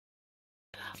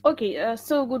Okay,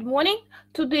 so good morning.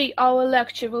 Today our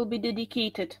lecture will be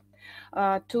dedicated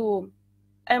to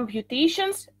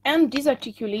amputations and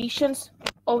disarticulations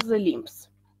of the limbs.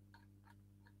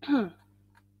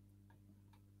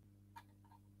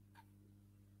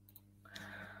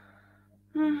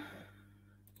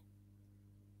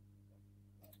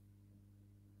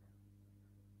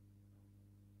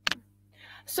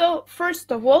 So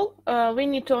first of all, we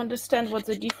need to understand what's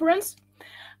the difference.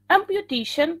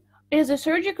 Amputation is a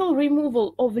surgical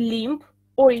removal of a limb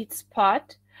or its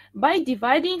part by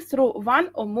dividing through one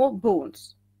or more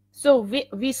bones. So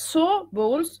we saw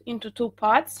bones into two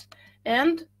parts,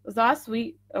 and thus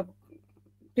we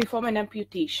perform an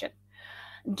amputation.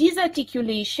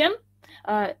 Disarticulation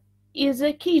is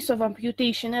a case of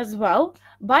amputation as well,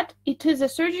 but it is a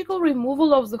surgical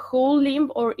removal of the whole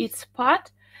limb or its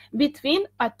part between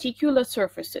articular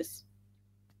surfaces.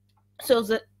 So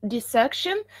the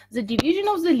dissection, the division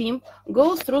of the limb,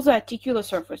 goes through the articular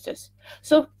surfaces.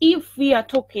 So if we are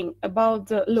talking about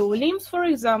the lower limbs, for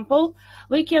example,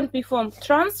 we can perform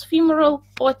transfemoral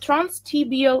or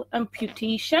transtibial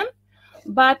amputation,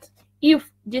 but if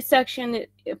dissection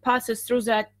passes through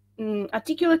the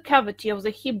articular cavity of the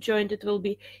hip joint, it will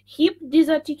be hip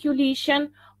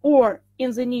disarticulation, or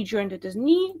in the knee joint it is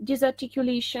knee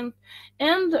disarticulation,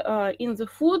 and in the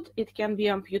foot it can be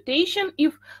amputation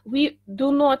if we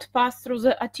do not pass through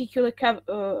the articular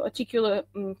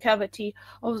cavity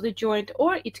of the joint,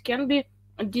 or it can be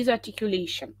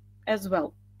disarticulation as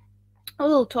well. I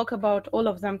will talk about all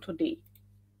of them today.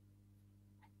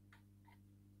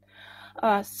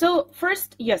 So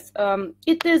first, yes,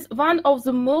 it is one of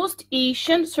the most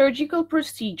ancient surgical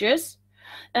procedures,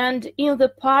 and in the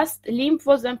past, limb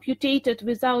was amputated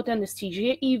without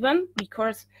anesthesia even,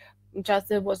 because just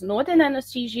there was not an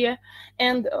anesthesia,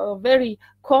 and a very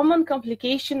common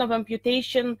complication of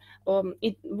amputation,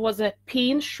 it was a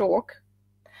pain shock.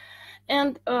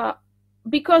 And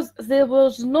because there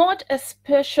were not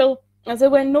special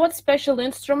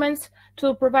instruments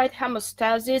to provide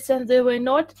hemostasis, and there were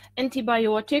not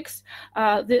antibiotics,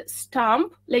 the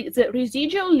stump, like the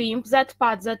residual limb, that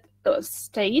part that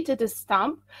stayed, it is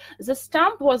stump, the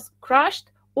stump was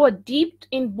crushed or dipped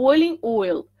in boiling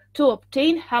oil to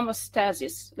obtain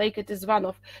hemostasis. Like, it is one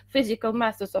of physical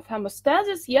methods of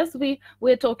hemostasis. Yes, we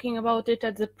were talking about it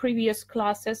at the previous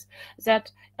classes,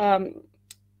 that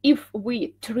if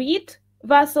we treat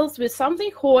vessels with something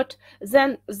hot,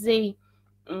 then they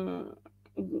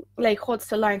like hot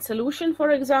saline solution,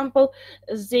 for example,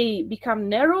 they become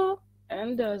narrow,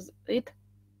 and it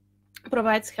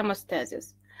provides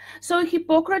hemostasis. So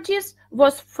Hippocrates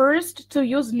was first to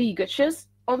use ligatures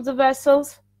on the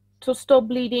vessels to stop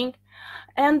bleeding,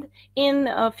 and in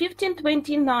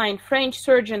 1529 French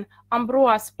surgeon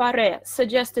Ambroise Paré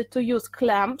suggested to use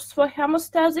clamps for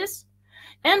hemostasis,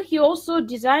 and he also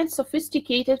designed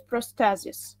sophisticated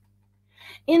prostheses.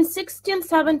 In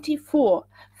 1674,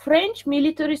 French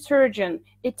military surgeon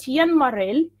Etienne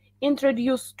Marel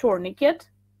introduced tourniquet,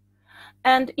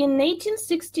 and in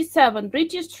 1867,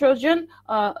 British surgeon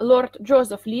Lord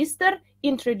Joseph Lister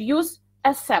introduced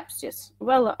asepsis.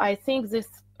 Well, I think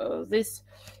this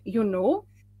you know,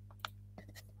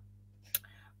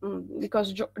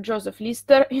 because Joseph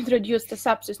Lister introduced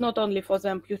asepsis not only for the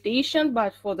amputation,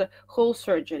 but for the whole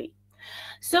surgery.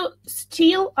 So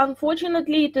still,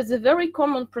 unfortunately, it is a very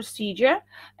common procedure,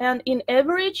 and in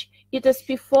average, it is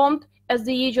performed at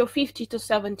the age of 50 to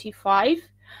 75.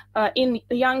 In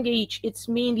a young age, it's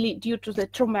mainly due to the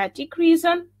traumatic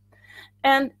reason,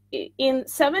 and in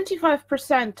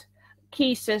 75%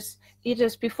 cases, it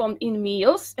is performed in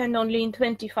males, and only in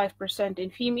 25% in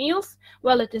females.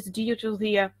 Well, it is due to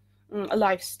their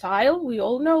lifestyle. We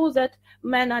all know that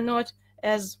men are not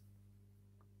as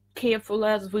careful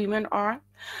as women are.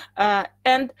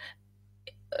 And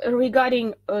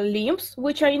regarding limbs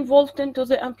which are involved into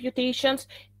the amputations,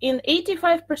 in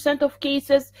 85% of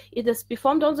cases it is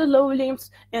performed on the lower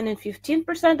limbs, and in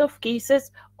 15% of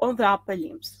cases on the upper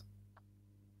limbs.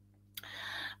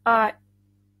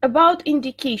 About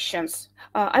indications,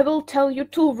 I will tell you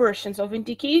two versions of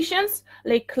indications,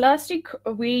 like classic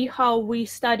way how we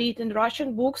study it in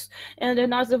Russian books, and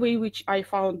another way which I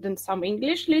found in some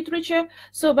English literature.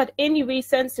 So, but anyway,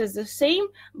 sense is the same,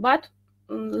 but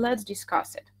let's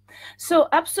discuss it. So,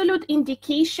 absolute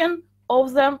indication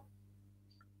of the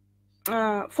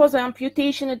for the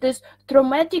amputation, it is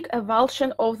traumatic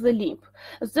avulsion of the limb.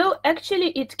 Though actually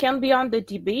it can be under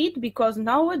debate, because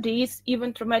nowadays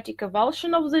even traumatic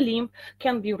avulsion of the limb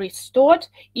can be restored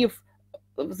if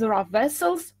there are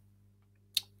vessels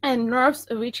and nerves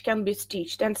which can be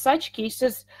stitched, and such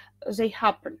cases, they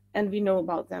happen, and we know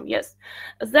about them, yes.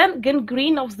 Then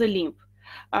gangrene of the limb.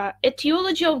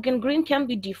 Etiology of gangrene can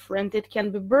be different. It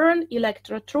can be burn,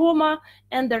 electrotrauma,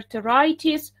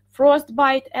 endarteritis,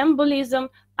 frostbite, embolism,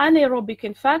 anaerobic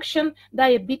infection,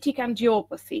 diabetic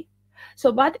angiopathy.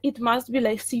 So, but it must be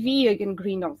like severe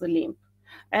gangrene of the limb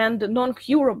and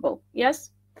non-curable,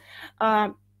 yes?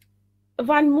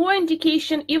 One more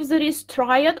indication, if there is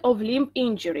triad of limb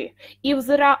injury, if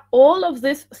there are all of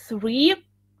these three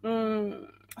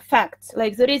facts,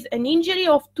 like there is an injury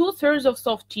of 2/3 of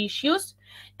soft tissues,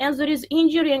 and there is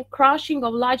injury and crushing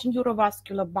of large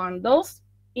neurovascular bundles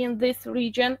in this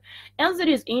region, and there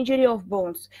is injury of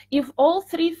bones. If all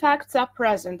three facts are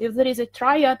present, if there is a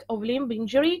triad of limb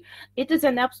injury, it is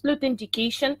an absolute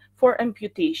indication for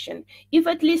amputation. If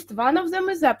at least one of them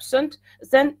is absent,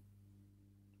 then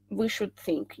we should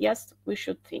think, yes, we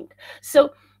should think.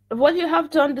 So what you have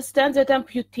to understand that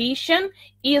amputation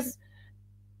is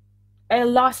a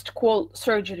last call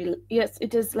surgery. Yes,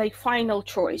 it is like final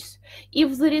choice.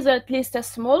 If there is at least a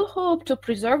small hope to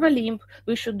preserve a limb,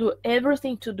 we should do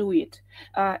everything to do it.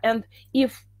 And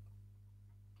if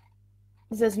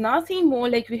there's nothing more,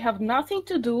 like we have nothing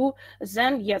to do,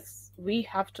 then yes, we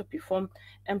have to perform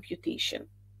amputation.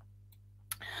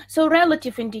 So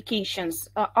relative indications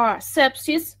are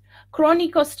sepsis,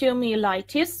 chronic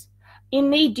osteomyelitis,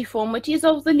 innate deformities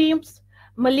of the limbs,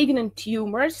 malignant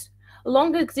tumors,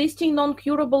 long-existing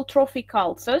non-curable trophic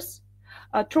ulcers,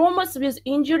 traumas with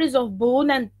injuries of bone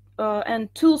and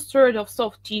 2/3 of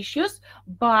soft tissues,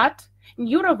 but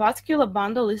neurovascular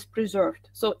bundle is preserved.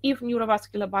 So if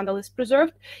neurovascular bundle is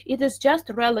preserved, it is just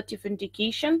relative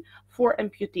indication for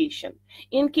amputation.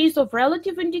 In case of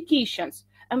relative indications,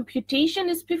 amputation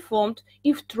is performed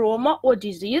if trauma or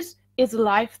disease is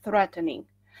life-threatening.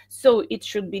 So it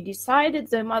should be decided.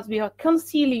 There must be a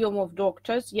concilium of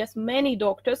doctors. Yes, many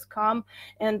doctors come,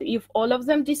 and if all of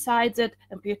them decide that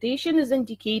amputation is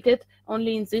indicated,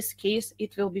 only in this case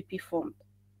it will be performed.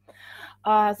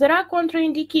 There are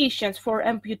contraindications for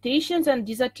amputations and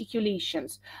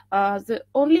disarticulations. The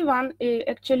only one,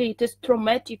 actually, it is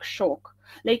traumatic shock.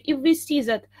 Like if we see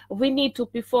that we need to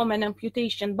perform an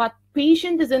amputation, but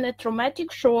patient is in a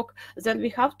traumatic shock, then we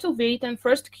have to wait and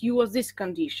first cure this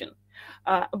condition.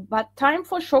 But time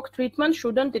for shock treatment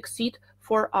shouldn't exceed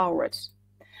 4 hours.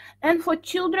 And for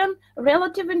children,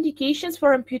 relative indications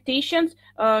for amputations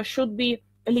should be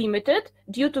limited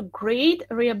due to great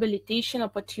rehabilitation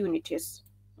opportunities.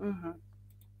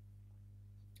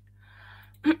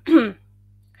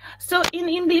 So in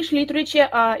English literature,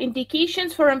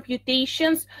 indications for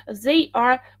amputations, they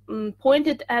are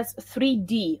pointed as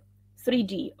 3D.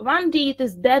 3D. 1D, it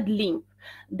is dead limb.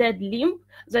 Dead limb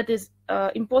that is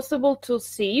impossible to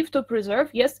save, to preserve.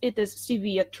 Yes, it is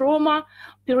severe trauma,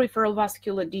 peripheral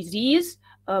vascular disease,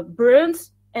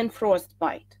 burns, and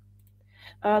frostbite.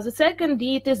 The second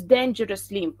D, it is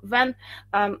dangerous limb. When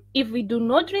if we do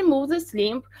not remove this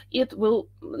limb, it will,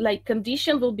 like,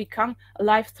 condition will become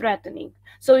life-threatening.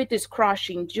 So it is crush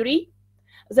injury,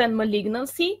 then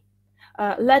malignancy,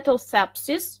 lethal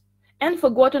sepsis, and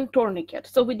forgotten tourniquet.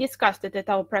 So we discussed it at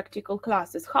our practical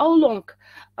classes. How long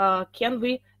can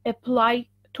we apply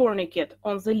tourniquet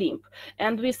on the limb?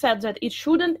 And we said that it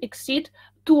shouldn't exceed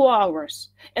 2 hours.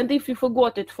 And if you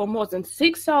forgot it for more than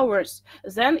 6 hours,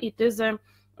 then it is a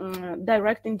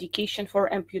direct indication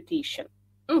for amputation.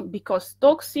 Because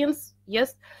toxins,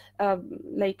 yes,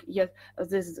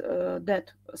 these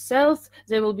dead cells,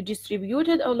 they will be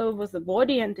distributed all over the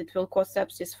body, and it will cause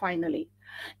sepsis finally.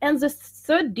 And the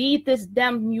third D, it is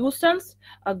damp nuisance,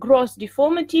 gross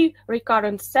deformity,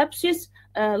 recurrent sepsis,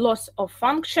 loss of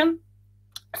function.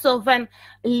 So when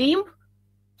limb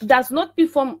does not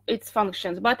perform its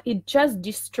functions, but it just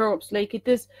disturbs, like it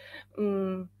is,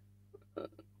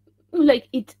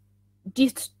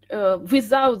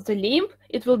 without the limb,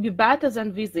 it will be better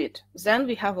than with it. Then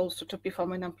we have also to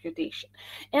perform an amputation.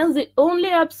 And the only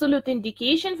absolute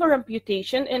indication for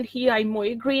amputation, and here I more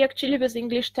agree actually with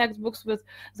English textbooks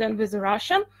than with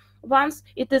Russian ones,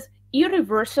 it is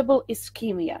irreversible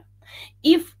ischemia.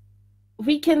 If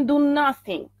we can do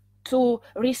nothing to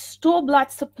restore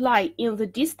blood supply in the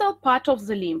distal part of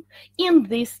the limb, in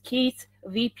this case,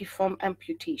 we perform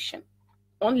amputation.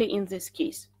 Only in this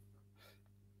case.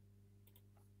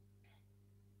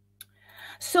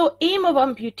 So aim of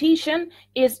amputation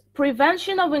is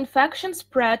prevention of infection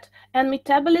spread and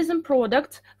metabolism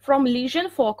products from lesion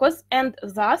focus, and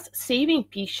thus saving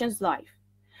patient's life.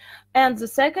 And the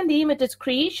second aim, it is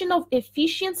creation of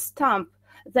efficient stump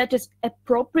that is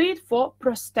appropriate for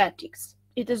prosthetics.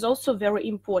 It is also very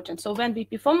important. So when we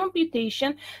perform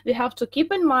amputation, we have to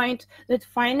keep in mind that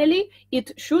finally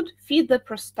it should fit the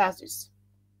prosthesis.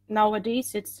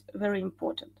 Nowadays, it's very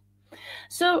important.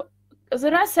 So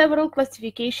There are several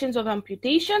classifications of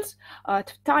amputations,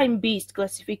 time-based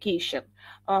classification.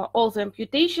 All the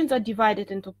amputations are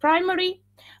divided into primary,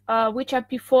 which are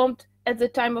performed at the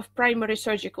time of primary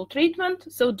surgical treatment,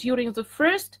 so during the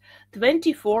first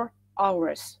 24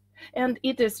 hours. And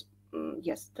it is,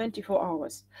 yes, 24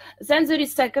 hours. Then there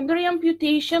is secondary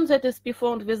amputation that is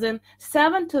performed within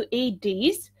 7 to 8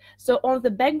 days, so on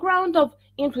the background of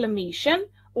inflammation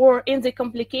or in the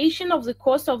complication of the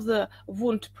course of the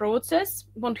wound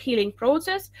healing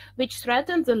process, which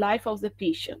threatens the life of the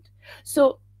patient.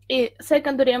 So a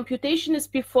secondary amputation is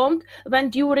performed when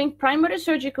during primary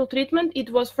surgical treatment it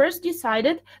was first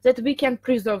decided that we can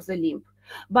preserve the limb,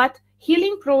 but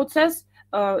healing process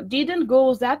didn't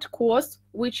go that course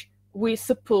which we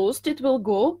supposed it will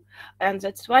go, and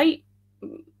that's why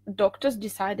doctors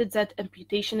decided that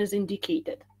amputation is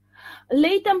indicated.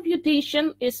 Late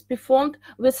amputation is performed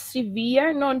with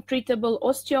severe non-treatable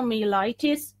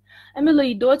osteomyelitis,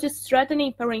 amyloidosis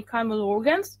threatening parenchymal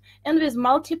organs, and with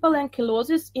multiple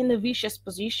ankylosis in a vicious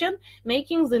position,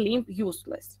 making the limb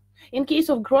useless. In case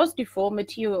of gross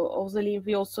deformity of the limb,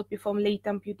 we also perform late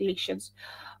amputations.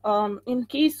 In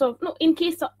case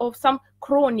of some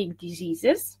chronic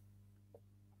diseases,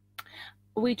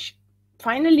 which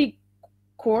finally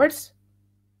courts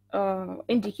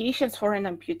indications for an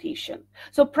amputation.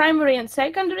 So primary and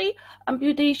secondary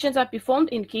amputations are performed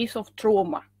in case of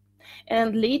trauma,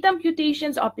 and late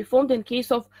amputations are performed in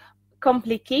case of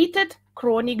complicated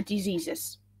chronic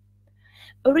diseases.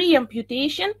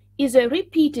 Reamputation is a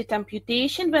repeated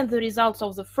amputation when the results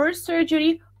of the first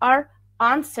surgery are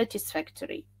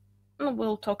unsatisfactory.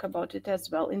 We'll talk about it as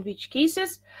well, in which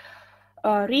cases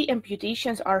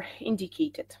reamputations are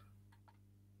indicated.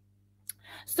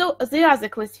 So there is a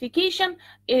classification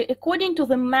according to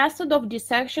the method of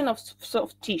dissection of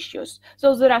soft tissues.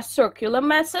 So there are circular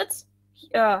methods,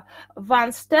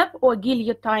 one-step or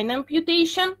guillotine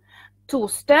amputation,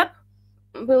 two-step,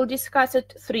 we'll discuss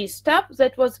it, three-step,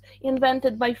 that was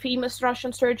invented by famous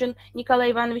Russian surgeon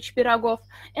Nikolai Ivanovich Pirogov.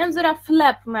 And there are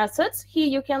flap methods. Here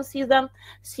you can see them,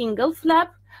 single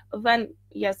flap, when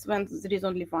there is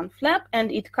only one flap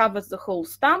and it covers the whole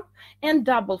stump, and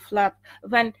double flap,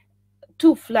 when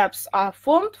two flaps are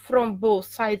formed from both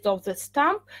sides of the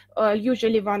stump.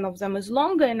 Usually one of them is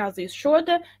longer, another is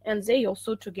shorter, and they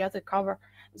also together cover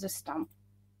the stump.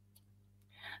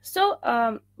 So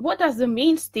what are the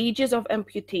main stages of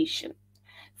amputation?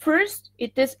 First,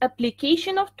 it is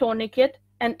application of tourniquet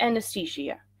and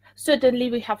anesthesia.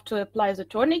 Certainly we have to apply the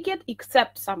tourniquet,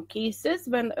 except some cases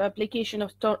when application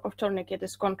of tourniquet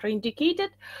is contraindicated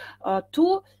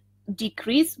to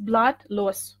decrease blood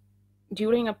loss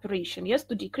during operation, yes,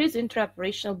 to decrease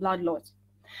intraoperational blood loss.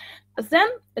 Then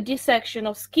a dissection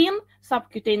of skin,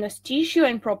 subcutaneous tissue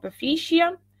and proper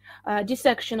fascia,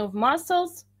 dissection of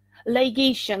muscles,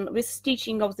 ligation with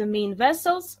stitching of the main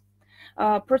vessels,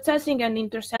 processing and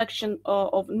intersection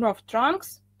of nerve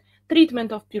trunks,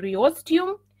 treatment of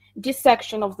periosteum,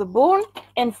 dissection of the bone,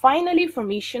 and finally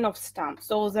formation of stump.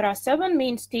 So there are 7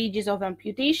 main stages of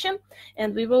amputation,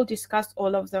 and we will discuss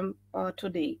all of them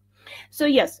today. So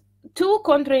yes, 2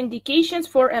 contraindications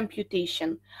for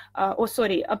amputation,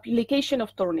 application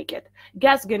of tourniquet.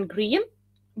 Gas gangrene,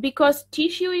 because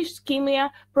tissue ischemia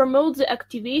promotes the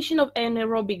activation of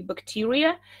anaerobic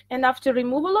bacteria, and after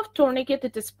removal of tourniquet,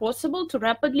 it is possible to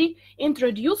rapidly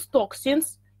introduce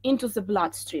toxins into the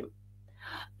bloodstream.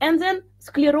 And then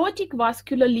sclerotic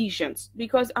vascular lesions,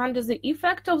 because under the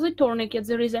effect of the tourniquet,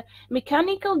 there is a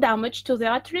mechanical damage to the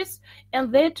arteries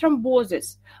and their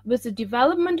thrombosis, with the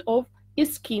development of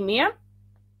ischemia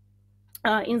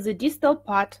in the distal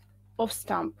part of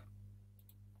stump.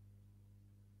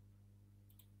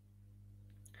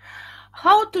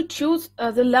 How to choose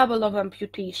the level of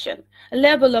amputation?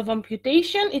 Level of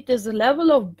amputation, it is the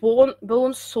level of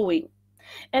bone sewing.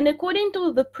 And according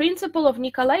to the principle of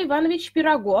Nikolai Ivanovich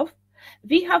Pirogov,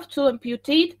 we have to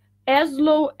amputate as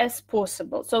low as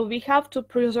possible. So we have to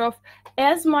preserve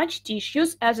as much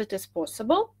tissues as it is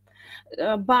possible.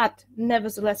 But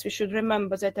nevertheless, we should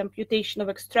remember that amputation of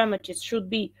extremities should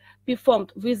be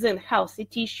performed within healthy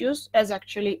tissues, as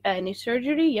actually any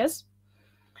surgery, yes.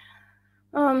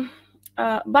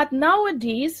 But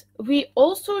nowadays, we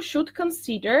also should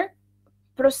consider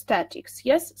prosthetics,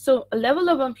 yes. So a level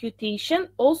of amputation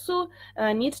also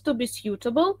needs to be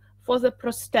suitable for the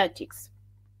prosthetics.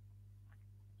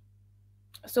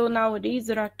 So nowadays,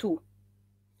 there are 2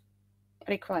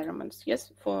 requirements,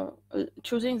 yes, for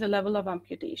choosing the level of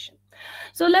amputation.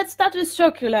 So let's start with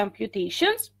circular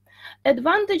amputations.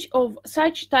 Advantage of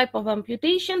such type of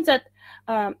amputation that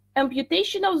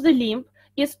amputation of the limb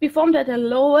is performed at a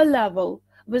lower level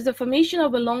with the formation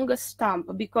of a longer stump,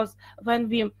 because when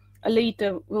we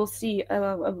later will see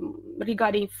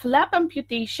regarding flap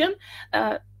amputation,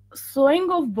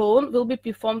 sewing of bone will be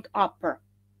performed upper.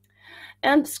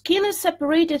 And skin is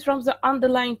separated from the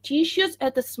underlying tissues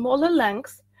at a smaller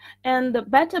length, and the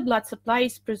better blood supply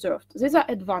is preserved. These are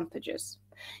advantages.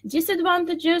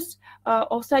 Disadvantages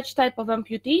of such type of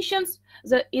amputations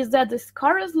is that the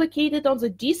scar is located on the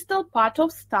distal part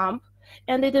of stump,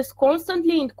 and it is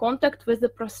constantly in contact with the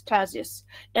prosthesis,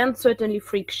 and certainly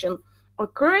friction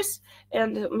occurs,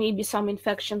 and maybe some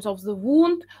infections of the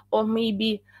wound, or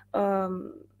maybe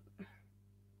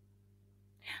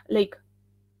like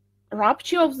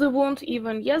rupture of the wound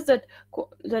even, yes, that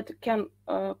can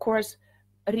cause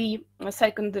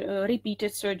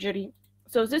repeated surgery.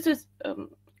 So this is a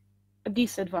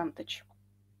disadvantage.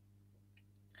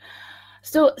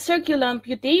 So circular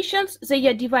amputations, they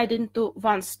are divided into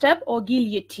one step, or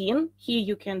guillotine. Here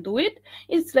you can do it.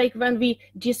 It's like when we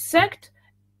dissect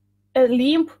a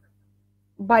limb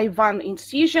by one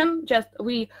incision, just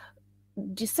we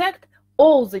dissect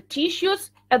all the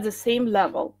tissues at the same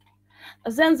level.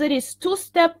 Then there is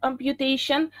two-step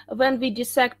amputation, when we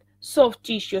dissect soft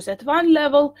tissues at one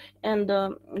level and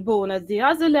bone at the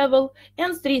other level,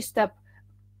 and three-step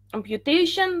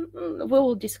amputation, we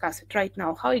will discuss it right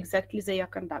now, how exactly they are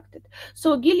conducted.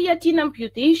 So guillotine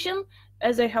amputation,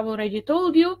 as I have already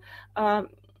told you,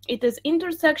 it is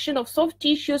intersection of soft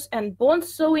tissues and bone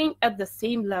sewing at the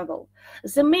same level.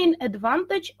 The main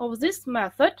advantage of this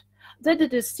method that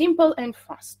it is simple and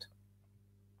fast,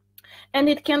 and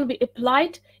it can be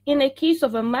applied in a case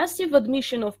of a massive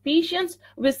admission of patients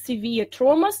with severe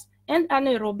traumas and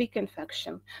anaerobic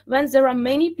infection, when there are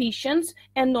many patients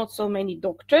and not so many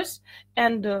doctors.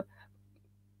 And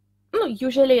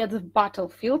usually at the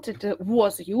battlefield it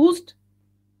was used.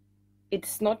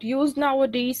 It's not used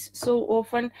nowadays so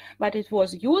often, but it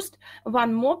was used.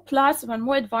 One more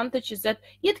advantage is that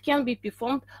it can be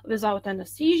performed without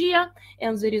anesthesia,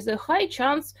 and there is a high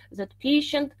chance that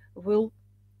patient will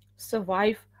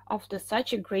survive after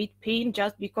such a great pain,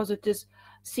 just because it is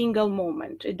single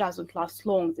moment. It doesn't last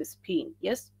long, this pain,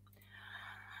 yes.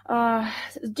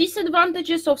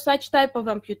 Disadvantages of such type of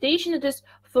amputation, it is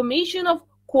formation of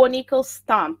conical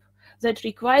stump that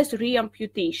requires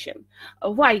reamputation.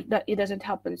 Why it doesn't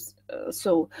happen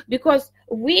so? Because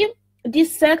we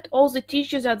dissect all the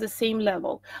tissues at the same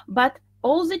level, but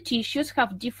all the tissues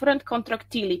have different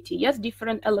contractility, yes,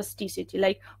 different elasticity.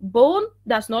 Like bone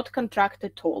does not contract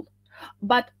at all,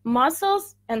 but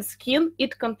muscles and skin,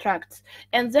 it contracts.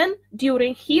 And then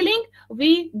during healing,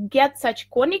 we get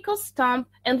such conical stump,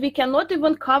 and we cannot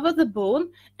even cover the bone.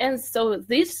 And so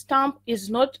this stump is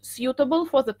not suitable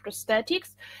for the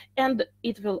prosthetics, and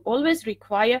it will always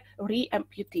require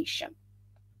reamputation.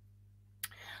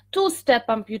 Two-step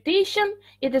amputation,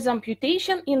 it is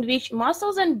amputation in which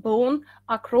muscles and bone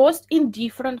are crossed in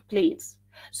different planes.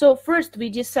 So first we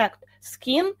dissect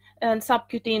skin and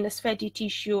subcutaneous fatty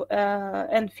tissue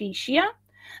and fascia.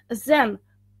 Then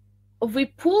we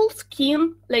pull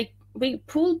skin, like we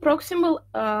pull proximal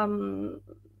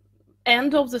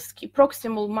end of the skin,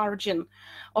 proximal margin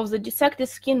of the dissected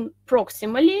skin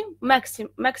proximally,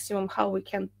 maximum how we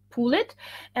can pull it,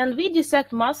 and we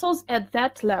dissect muscles at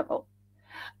that level.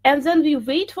 And then we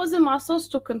wait for the muscles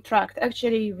to contract.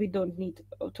 Actually, we don't need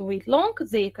to wait long.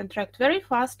 They contract very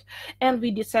fast. And we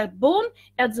dissect bone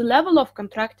at the level of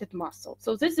contracted muscle.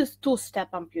 So this is two-step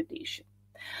amputation.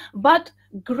 But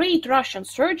great Russian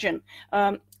surgeon,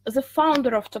 the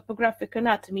founder of topographic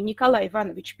anatomy, Nikolai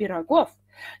Ivanovich Pirogov,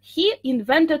 he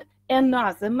invented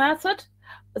another method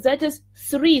that is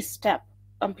three-step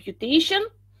amputation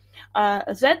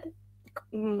that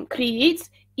creates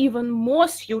even more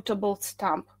suitable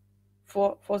stump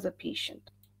for the patient.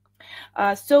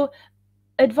 So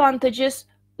advantages,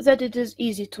 that it is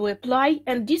easy to apply,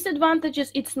 and disadvantages,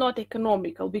 it's not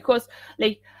economical, because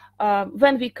like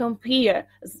when we compare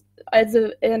at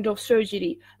the end of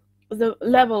surgery the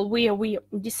level where we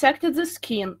dissected the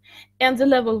skin and the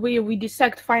level where we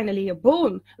dissect finally a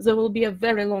bone, there will be a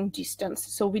very long distance,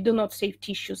 so we do not save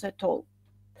tissues at all.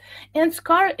 And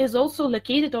scar is also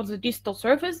located on the distal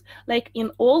surface, like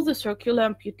in all the circular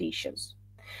amputations.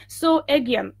 So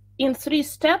again, in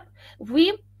three-step,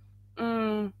 we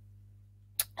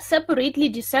separately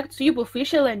dissect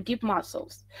superficial and deep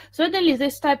muscles. Certainly,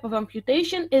 this type of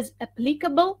amputation is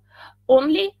applicable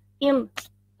only in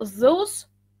those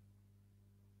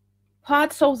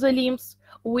parts of the limbs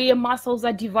where muscles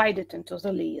are divided into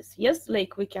the layers. Yes,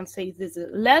 like we can say this is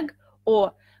a leg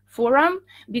or forearm,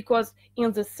 because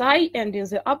in the thigh and in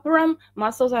the upper arm,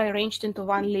 muscles are arranged into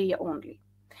one layer only.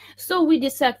 So we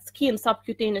dissect skin,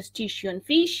 subcutaneous tissue, and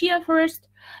fascia first,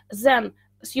 Then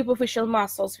superficial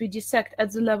muscles we dissect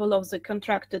at the level of the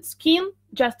contracted skin,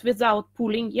 just without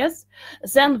pulling, yes.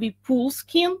 Then we pull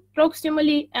skin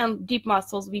proximally, and deep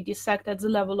muscles we dissect at the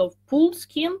level of pulled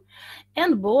skin,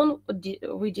 and bone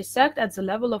we dissect at the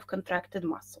level of contracted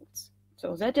muscles.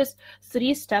 So that is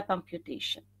three-step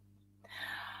amputation.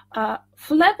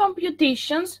 Flap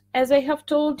amputations, as I have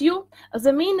told you,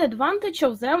 the main advantage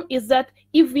of them is that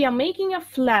if we are making a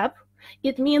flap,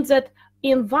 it means that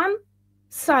in one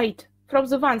side, from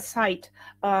the one side,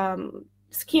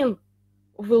 skin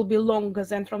will be longer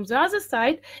than from the other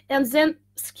side, and then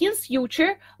skin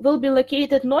suture will be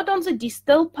located not on the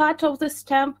distal part of the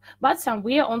stamp, but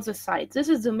somewhere on the side. This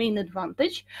is the main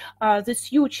advantage. The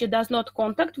suture does not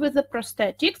contact with the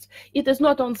prosthetics. It is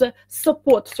not on the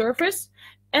support surface,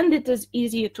 and it is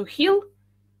easier to heal,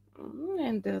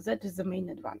 and that is the main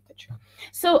advantage.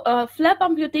 So flap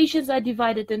amputations are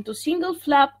divided into single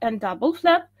flap and double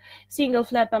flap. Single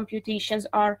flap amputations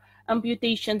are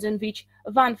amputations in which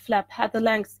one flap had a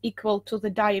length equal to the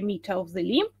diameter of the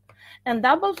limb, and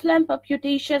double flap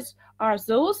amputations are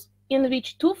those in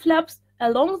which two flaps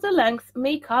along the length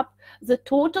make up the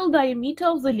total diameter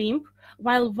of the limb,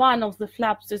 while one of the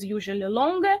flaps is usually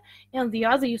longer and the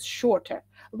other is shorter.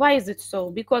 Why is it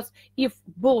so? Because if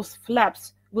both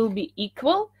flaps will be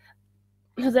equal,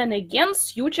 then again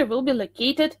suture will be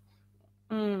located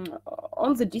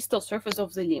on the distal surface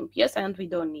of the limb. Yes, and we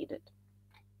don't need it.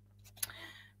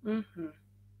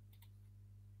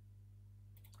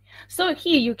 So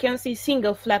here you can see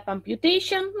single flap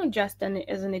amputation, just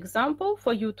as an example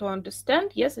for you to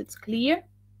understand. Yes, it's clear.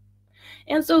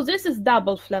 And so this is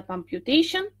double flap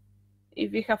amputation.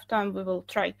 If we have time, we will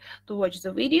try to watch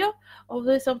the video of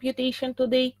this amputation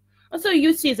today. And so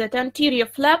you see that anterior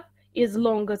flap is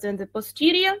longer than the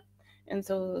posterior, and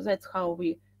so that's how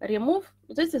we remove.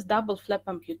 This is double flap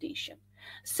amputation.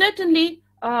 Certainly,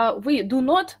 we do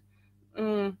not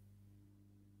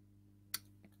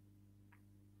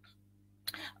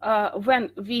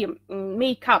when we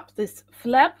make up this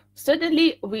flap,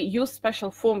 certainly we use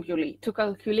special formulae to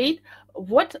calculate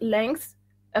what length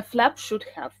a flap should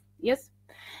have. Yes,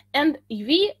 and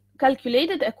we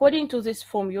calculated according to this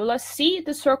formula. C,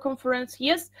 the circumference,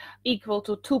 yes, equal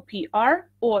to 2pr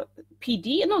or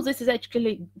pd. No, this is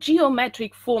actually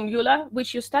geometric formula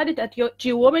which you studied at your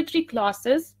geometry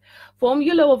classes.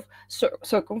 Formula of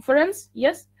circumference,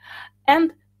 yes.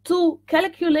 And to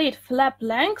calculate flap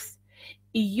length,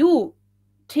 you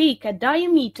take a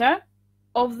diameter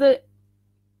of the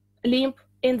limb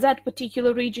in that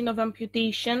particular region of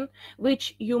amputation,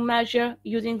 which you measure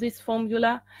using this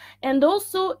formula, and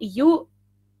also you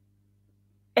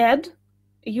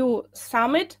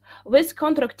sum it with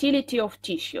contractility of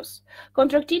tissues.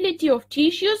 Contractility of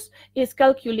tissues is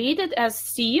calculated as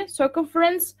C,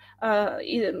 circumference,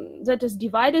 that is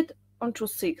divided onto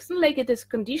 6. Like, it is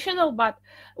conditional, but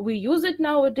we use it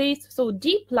nowadays. So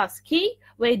D plus K,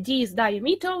 where D is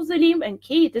diameter of the limb and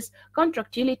K it is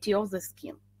contractility of the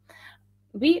skin.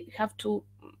 We have to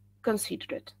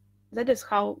consider it. That is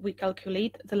how we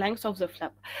calculate the length of the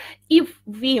flap. If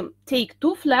we take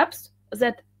two flaps,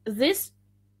 that this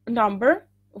number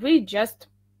we just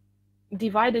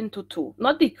divide into two,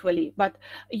 not equally, but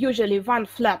usually one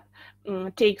flap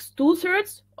takes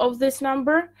 2/3 of this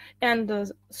number, and the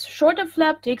shorter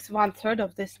flap takes 1/3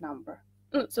 of this number.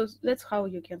 So that's how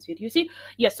you can see it. You see,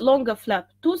 yes, longer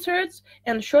flap 2/3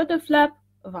 and shorter flap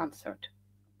 1/3.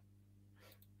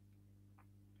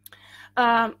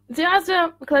 The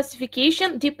other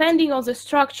classification, depending on the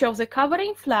structure of the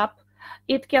covering flap,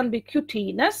 it can be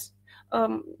cutaneous.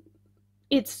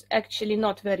 It's actually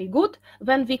not very good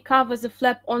when we cover the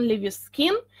flap only with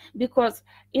skin, because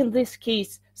in this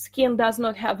case, skin does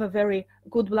not have a very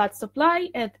good blood supply,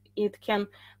 and it can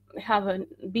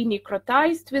be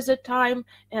necrotized with the time,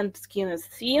 and skin is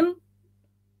thin,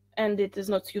 and it is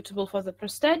not suitable for the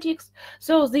prosthetics.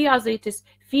 So the other, it is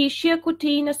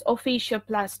fasciocutaneous or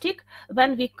fascioplastic,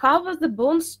 when we cover the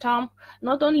bone stump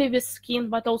not only with skin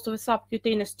but also with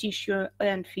subcutaneous tissue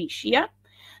and fascia.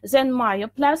 Then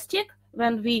myoplastic,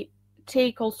 when we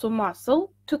take also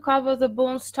muscle to cover the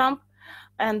bone stump,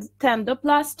 and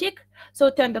tendoplastic. So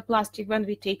tendoplastic, when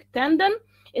we take tendon,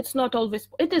 it's not always,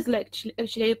 it is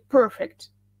actually a perfect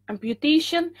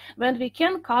amputation when we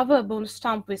can cover a bone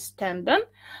stump with tendon,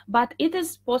 but it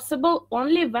is possible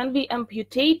only when we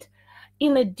amputate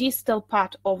in a distal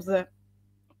part of the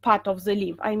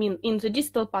limb. I mean, in the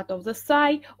distal part of the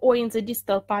thigh or in the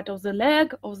distal part of the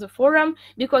leg, of the forearm,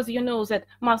 because you know that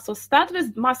muscles start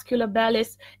with muscular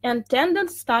bellies and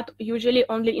tendons start usually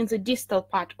only in the distal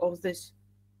part of this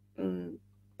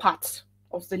parts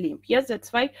of the limb. Yes,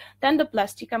 that's why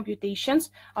tendoplastic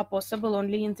amputations are possible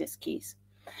only in this case.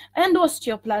 And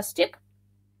osteoplastic,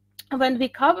 when we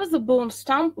cover the bone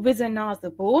stump with another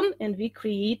bone and we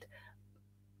create,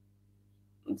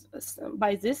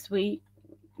 by this way,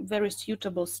 very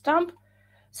suitable stump.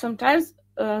 Sometimes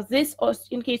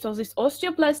in case of these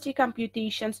osteoplastic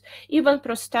amputations, even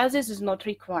prosthesis is not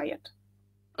required.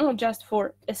 Just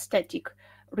for aesthetic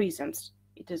reasons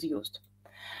it is used.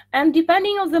 And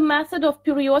depending on the method of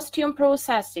periosteum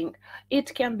processing,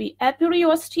 it can be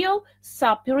aperiosteal,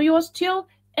 subperiosteal,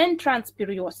 and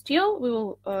transperiosteal. We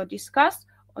will discuss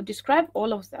or describe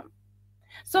all of them.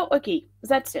 So, okay,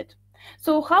 that's it.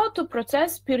 So how to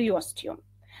process periosteum?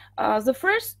 The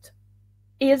first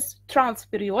is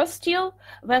transperiosteal,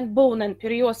 when bone and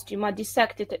periosteum are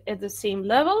dissected at the same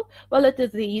level. Well, it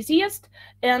is the easiest,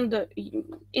 and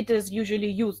it is usually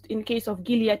used in case of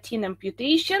guillotine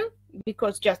amputation,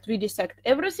 because just we dissect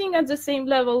everything at the same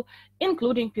level,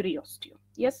 including periosteum.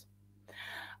 Yes.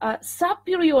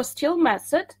 Subperiosteal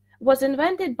method was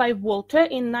invented by Walter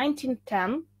in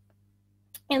 1910.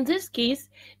 In this case,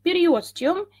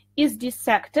 periosteum is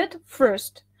dissected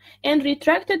first and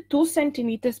retracted 2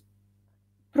 centimeters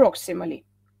proximally,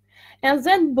 and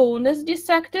then bone is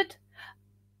dissected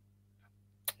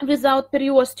without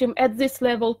periosteum at this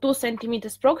level 2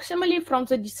 centimeters proximally from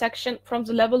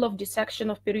the level of dissection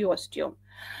of periosteum,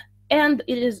 and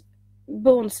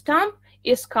bone stump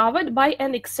is covered by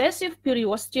an excessive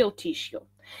periosteal tissue.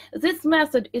 This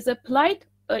method is applied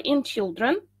in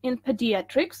children, in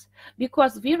pediatrics,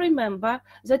 because we remember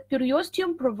that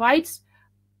periosteum provides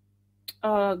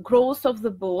growth of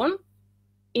the bone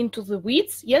into the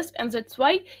width, yes, and that's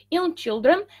why in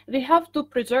children we have to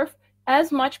preserve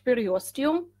as much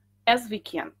periosteum as we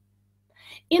can.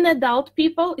 In adult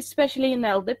people, especially in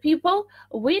elder people,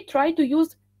 we try to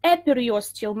use a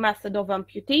periosteal method of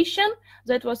amputation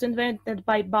that was invented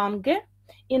by Bange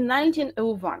in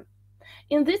 1901.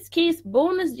 In this case,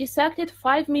 bone is dissected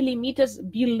 5 millimeters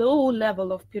below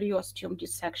level of periosteum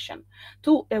dissection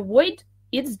to avoid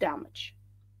its damage.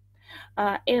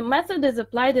 A method is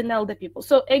applied in elder people.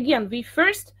 So again, we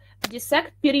first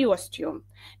dissect periosteum,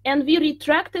 and we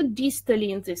retract it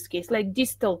distally in this case, like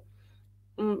distal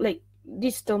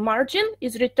margin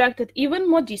is retracted even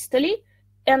more distally,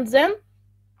 and then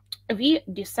we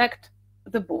dissect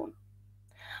the bone.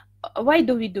 Why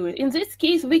do we do it? In this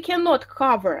case, we cannot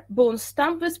cover bone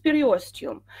stump with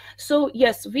periosteum. So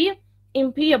yes, we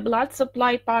impair blood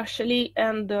supply partially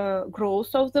and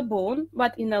growth of the bone,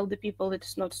 but in elder people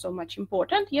it's not so much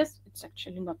important. Yes, it's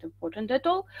actually not important at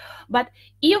all. But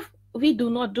if we do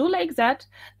not do like that,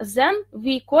 then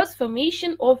we cause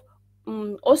formation of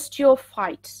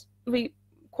osteophytes. We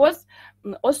cause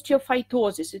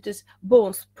osteophytosis. It is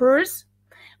bone spurs.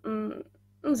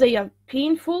 They are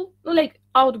painful, like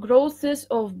outgrowths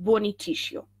of bony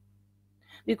tissue.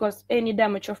 Because any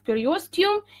damage of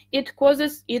periosteum, it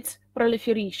causes its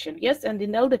proliferation, yes, and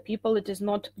in elder people it is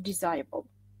not desirable.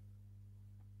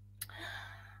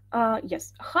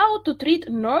 Yes, how to treat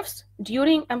nerves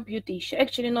during amputation.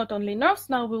 Actually, not only nerves,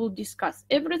 now we will discuss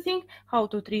everything, how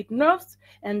to treat nerves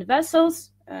and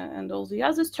vessels and all the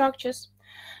other structures.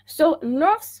 So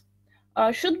nerves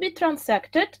should be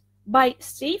transected by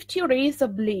safety razor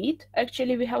blade.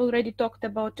 Actually, we have already talked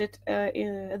about it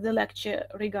in the lecture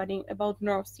regarding about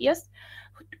nerves, yes.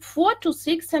 4 to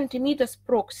 6 centimeters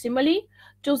proximally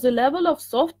to the level of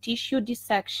soft tissue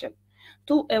dissection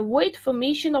to avoid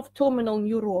formation of terminal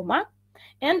neuroma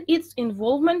and its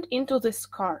involvement into the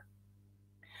scar.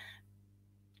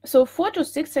 So 4 to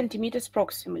 6 centimeters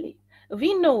proximally.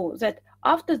 We know that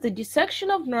after the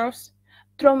dissection of nerves,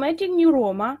 traumatic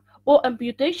neuroma or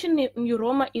amputation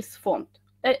neuroma is formed.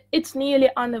 It's nearly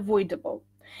unavoidable.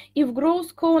 If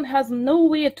growth cone has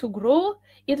nowhere to grow,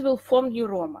 it will form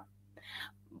neuroma.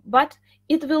 But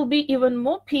it will be even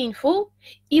more painful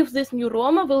if this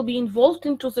neuroma will be involved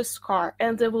into the scar,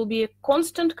 and there will be a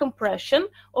constant compression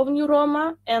of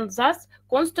neuroma and thus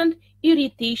constant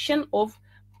irritation of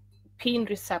pain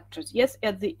receptors, yes,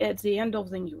 at the end of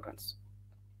the neurons.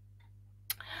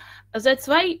 That's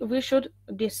why we should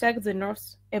dissect the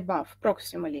nerves above,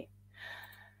 proximally.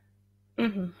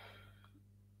 Though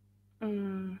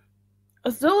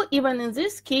even in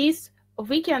this case,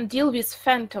 we can deal with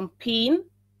phantom pain.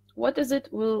 What is it?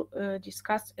 We'll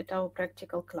discuss at our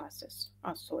practical classes.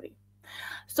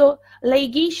 So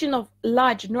ligation of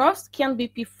large nerves can be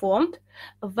performed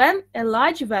when a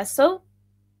large vessel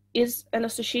an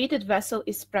associated vessel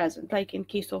is present, like in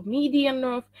case of median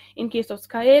nerve. In case of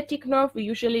sciatic nerve, we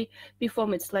usually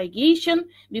perform its ligation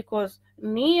because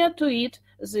near to it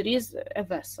there is a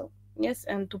vessel, yes,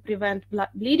 and to prevent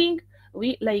bleeding,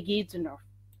 we ligate the nerve.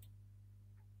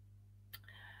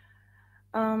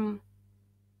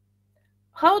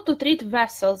 How to treat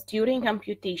vessels during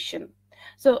amputation?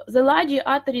 So the larger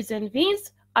arteries and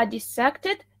veins are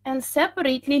dissected and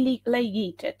separately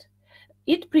ligated.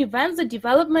 It prevents the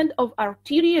development of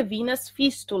arteriovenous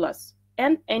fistulas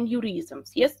and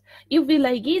aneurysms. Yes, if we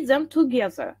ligate them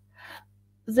together,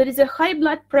 there is a high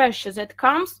blood pressure that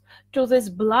comes to this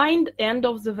blind end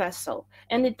of the vessel,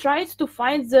 and it tries to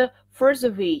find the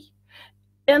further way.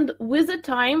 And with the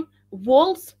time,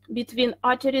 walls between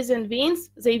arteries and veins,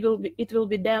 it will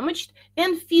be damaged,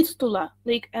 and fistula,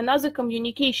 like another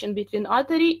communication between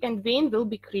artery and vein, will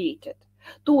be created.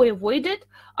 To avoid it,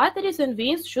 arteries and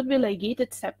veins should be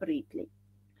ligated separately.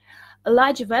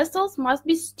 Large vessels must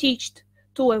be stitched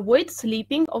to avoid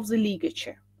slipping of the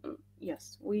ligature.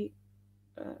 Yes, we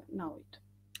know it.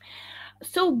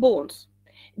 So bones.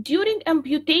 During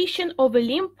amputation of a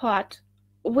limb part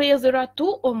where there are 2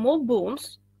 or more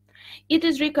bones, it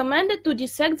is recommended to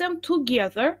dissect them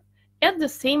together at the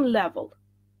same level.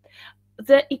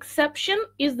 The exception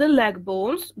is the leg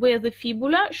bones, where the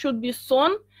fibula should be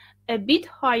sawn a bit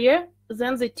higher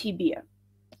than the tibia.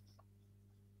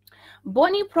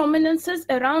 Bony prominences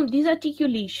around these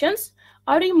articulations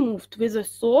are removed with a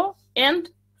saw and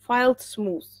filed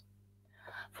smooth.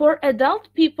 For adult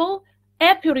people,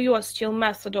 a periosteal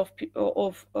method of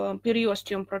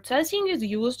periosteum processing is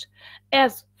used,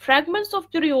 as fragments of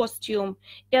periosteum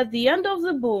at the end of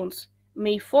the bones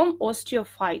may form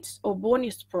osteophytes or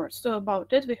bony spurs. So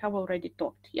about it we have already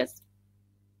talked, yes?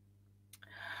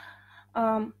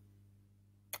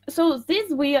 So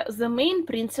these were the main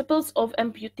principles of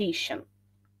amputation.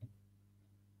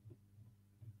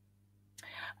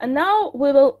 And now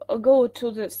we will go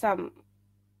to some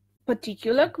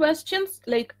particular questions,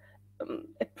 like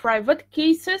private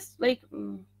cases, like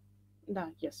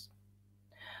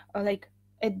like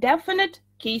a definite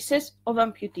cases of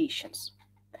amputations.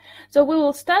 So we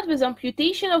will start with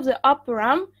amputation of the upper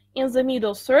arm in the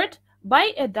middle third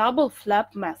by a double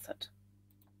flap method.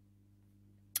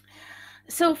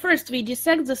 So first we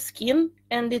dissect the skin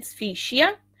and its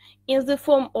fascia in the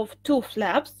form of 2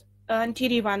 flaps.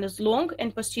 Anterior one is long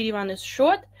and posterior one is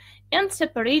short, and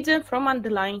separate them from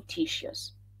underlying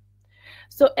tissues.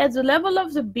 So at the level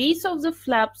of the base of the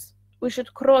flaps, we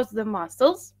should cross the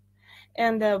muscles,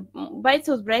 and the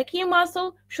biceps brachii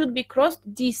muscle should be crossed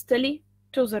distally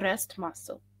to the rest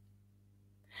muscle.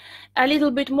 A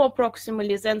little bit more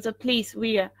proximally than the place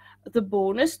where the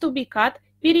bone is to be cut,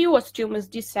 periosteum is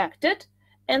dissected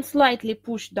and slightly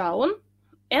pushed down,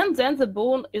 and then the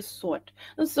bone is sawed.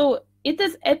 And so it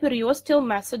is a periosteal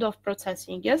method of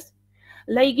processing, yes?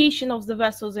 Ligation of the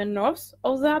vessels and nerves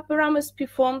of the upper arm is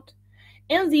performed,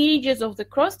 and the edges of the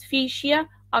crossed fascia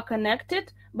are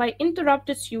connected by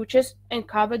interrupted sutures and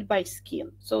covered by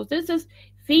skin. So this is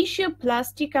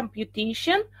fascioplastic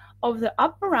amputation of the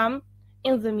upper arm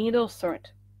in the middle third.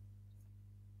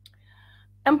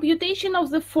 Amputation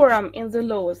of the forearm in the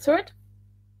lower third.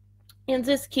 In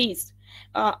this case,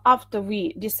 after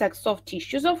we dissect soft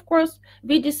tissues, of course,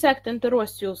 we dissect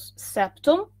interosseous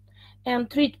septum and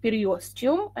treat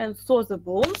periosteum and saw the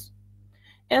bones.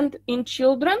 And in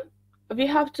children, we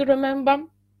have to remember,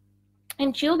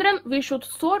 in children, we should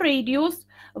saw radius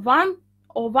 1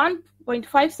 or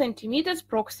 1.5 centimeters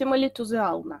proximally to the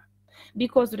ulna,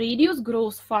 because radius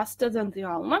grows faster than the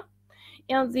ulna,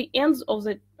 and the ends of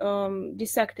the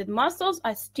dissected muscles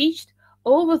are stitched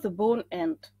over the bone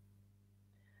end.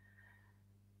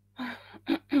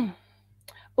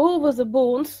 Over the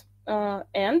bones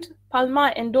end,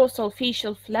 palmar and dorsal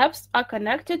facial flaps are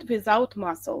connected without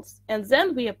muscles, and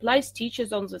then we apply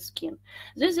stitches on the skin.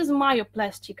 This is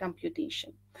myoplastic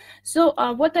amputation. So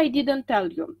what I didn't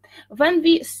tell you, when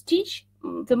we stitch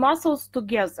the muscles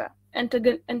together,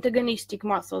 antagonistic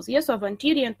muscles, yes, of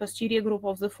anterior and posterior group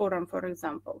of the forearm, for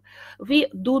example, we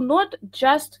do not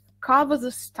just cover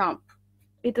the stump.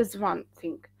 It is one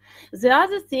thing. The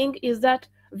other thing is that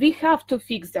we have to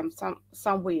fix them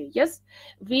some way, yes?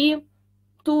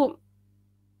 To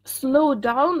slow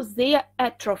down their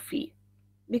atrophy,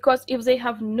 because if they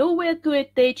have nowhere to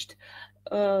attach,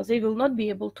 they will not be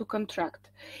able to contract.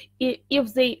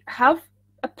 If they have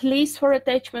a place for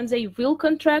attachment, they will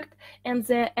contract, and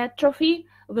their atrophy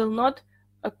will not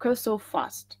occur so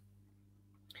fast.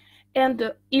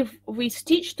 And if we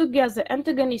stitch together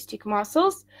antagonistic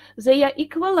muscles, they are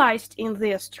equalized in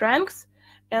their strength,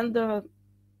 and there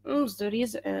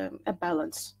is a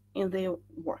balance in their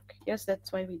work. Yes,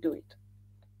 that's why we do it.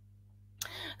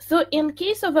 So in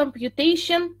case of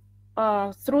amputation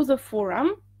through the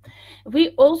forearm, we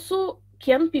also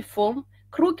can perform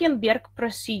Krukenberg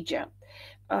procedure.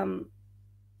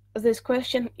 this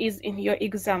question is in your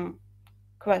exam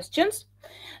questions.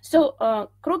 So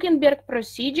Krukenberg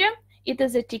procedure, it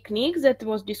is a technique that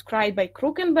was described by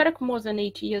Krukenberg more than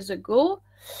 8 years ago.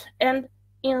 And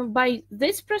by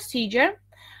this procedure,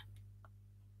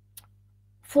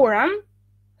 forearm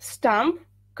stump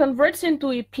converts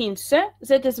into a pincer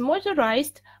that is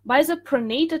motorized by the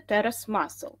pronator teres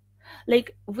muscle.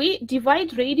 Like we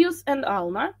divide radius and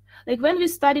ulna. Like when we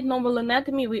studied normal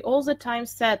anatomy, we all the time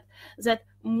said that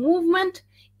movement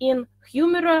in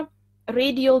humeral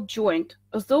radial joint,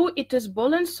 though it is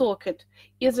ball and socket,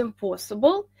 is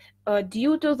impossible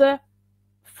due to the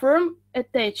firm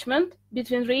attachment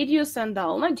between radius and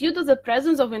ulna, due to the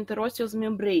presence of interosseous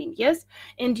membrane, yes,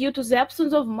 and due to the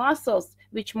absence of muscles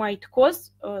which might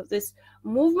cause this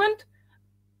movement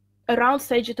around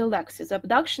sagittal axis,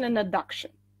 abduction and adduction.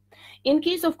 In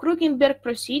case of Krukenberg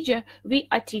procedure, we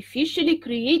artificially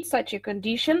create such a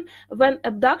condition when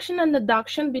abduction and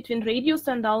adduction between radius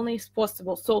and ulna is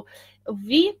possible. So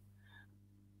we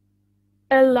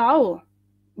allow,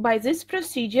 by this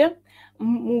procedure,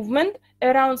 movement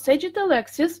around sagittal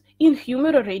axis in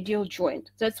humeral radial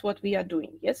joint. That's what we are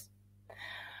doing, yes?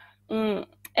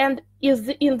 And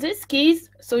in this case,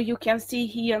 so you can see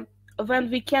here,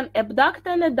 when we can abduct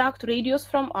and adduct radius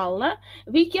from ulna,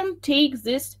 we can take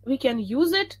this, we can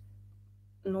use it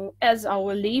as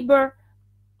our labor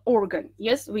organ.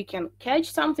 Yes, we can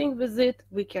catch something with it,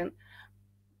 we can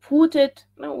put it,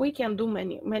 we can do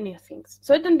many things.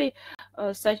 Certainly,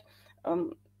 such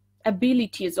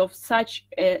abilities of such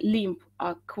a limb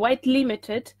are quite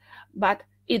limited, but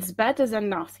it's better than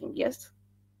nothing, yes?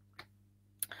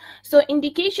 So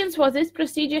indications for this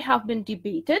procedure have been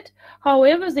debated.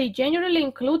 However, they generally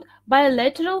include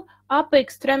bilateral upper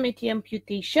extremity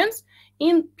amputations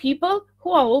in people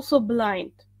who are also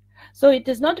blind. So it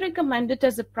is not recommended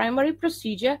as a primary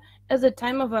procedure at the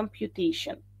time of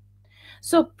amputation.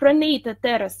 So pronator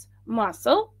teres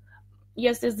muscle,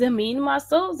 yes, is the main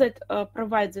muscle that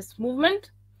provides this movement.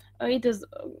 It is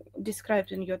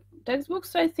described in your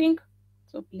textbooks, I think.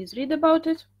 So please read about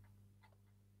it.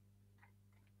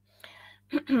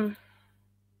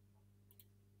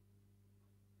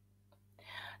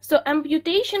 So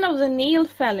amputation of the nail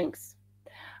phalanx.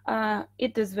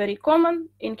 It is very common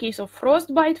in case of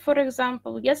frostbite, for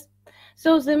example, yes.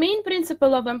 So the main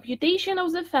principle of amputation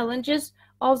of the phalanges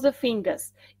of the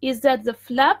fingers is that the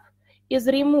flap is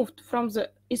removed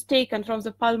is taken from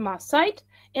the palmar side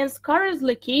and scar is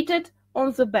located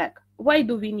on the back. Why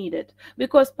do we need it?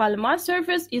 Because palmar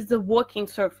surface is the working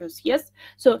surface, yes?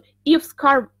 So if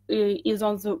scar is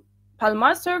on the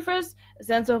palmar surface,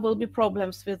 then there will be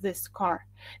problems with this scar.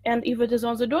 And if it is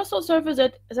on the dorsal surface,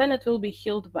 then it will be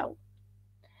healed well.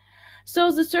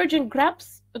 So the surgeon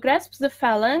grasps the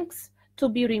phalanx to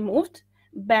be removed,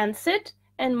 bends it,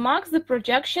 and marks the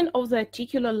projection of the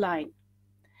articular line.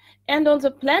 And on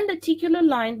the planned articular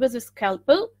line with a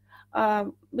scalpel,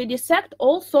 we dissect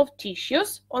all soft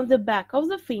tissues on the back of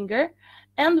the finger,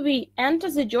 and we enter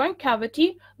the joint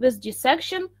cavity with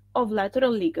dissection of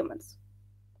lateral ligaments.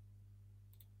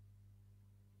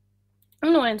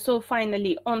 And so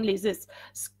finally, only this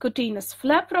cutaneous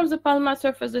flap from the palmar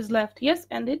surface is left, yes,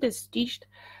 and it is stitched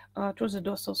to the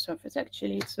dorsal surface.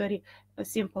 Actually, it's very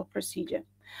simple procedure.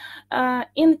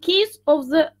 In case of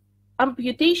the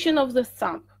amputation of the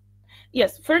thumb,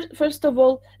 yes, first of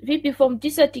all, we perform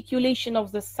disarticulation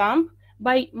of the thumb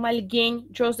by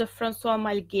Malgain, Joseph-Francois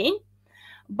Malgain,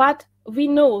 but we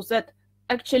know that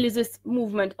actually this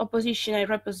movement, opposition and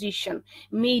reposition,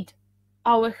 made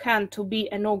our hand to be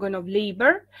an organ of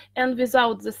labor, and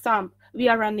without the thumb, we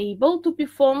are unable to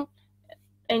perform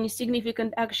any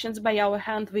significant actions by our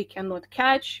hand. We cannot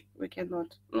catch, we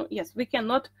cannot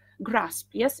grasp,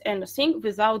 yes, anything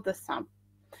without the thumb.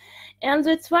 And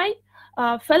that's why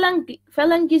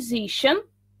phalangization,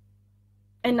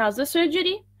 another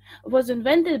surgery, was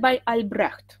invented by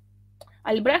Albrecht.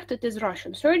 Albrecht, it is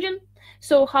Russian surgeon.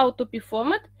 So how to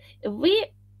perform it?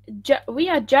 We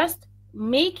are just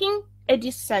making a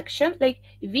dissection, like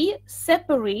we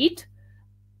separate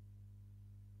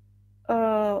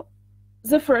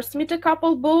the first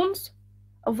metacarpal bones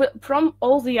from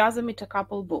all the other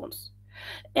metacarpal bones.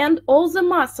 And all the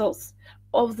muscles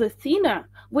of the thinner,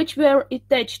 which were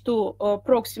attached to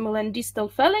proximal and distal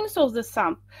phalanx of the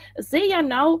thumb, they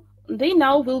now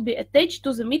will be attached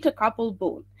to the metacarpal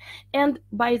bone. And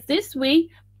by this way,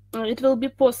 it will be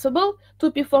possible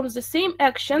to perform the same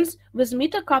actions with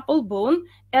metacarpal bone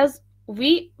as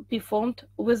we performed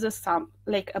with the thumb,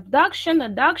 like abduction,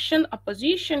 adduction,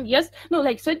 opposition, yes, no,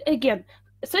 like, so again,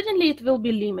 certainly it will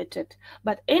be limited,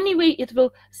 but anyway, it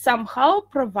will somehow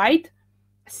provide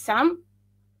some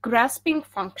grasping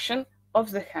function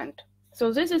of the hand.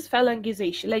 So this is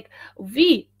phalangization. Like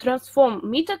we transform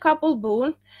metacarpal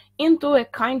bone into a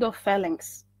kind of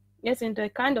phalanx. Yes, into a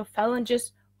kind of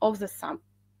phalanges of the thumb.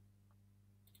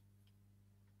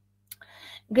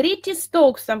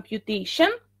 Grete-Stokes amputation.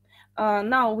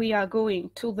 Now we are going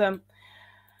to the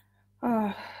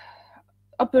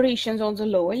operations on the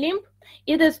lower limb.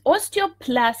 It is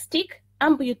osteoplastic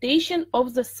amputation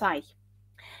of the thigh.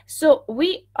 So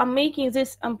we are making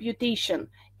this amputation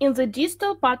in the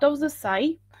distal part of the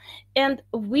thigh, and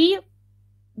we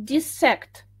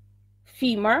dissect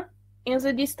femur in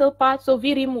the distal part. So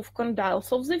we remove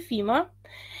condyles of the femur,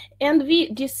 and we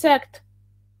dissect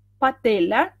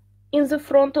patella in the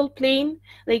frontal plane.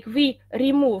 Like we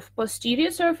remove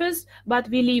posterior surface, but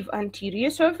we leave anterior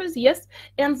surface, yes.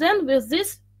 And then with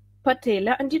this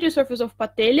patella, anterior surface of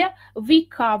patella, we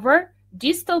cover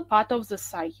distal part of the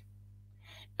thigh.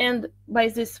 And by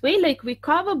this way, like we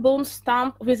cover bone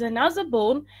stump with another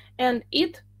bone, and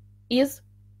it is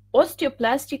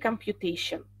osteoplastic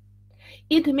amputation.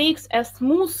 It makes a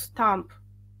smooth stump,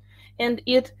 and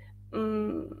it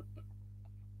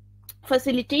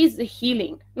facilitates the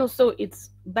healing. No, so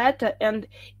it's better, and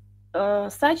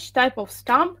such type of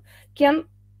stump can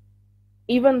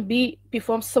even be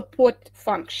perform supportive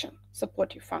function.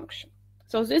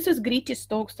 So this is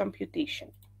Grete-Stokes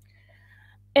amputation.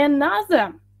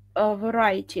 Another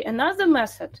variety, another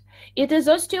method, it is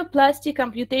osteoplastic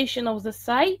amputation of the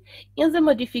thigh in the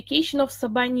modification of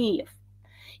Sabaneyev.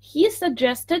 He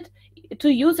suggested to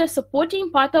use a supporting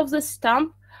part of the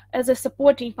stump as a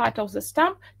supporting part of the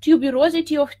stump,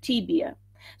 tuberosity of tibia.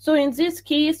 So in this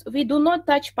case, we do not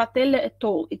touch patella at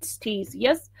all, it stays,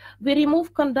 yes. We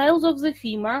remove condyles of the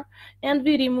femur, and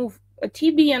we remove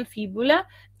tibia and fibula,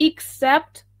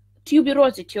 except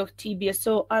tuberosity of tibia,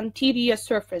 so anterior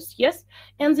surface, yes.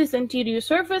 And this anterior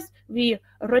surface, we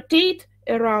rotate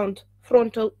around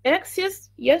frontal axis,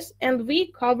 yes, and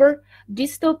we cover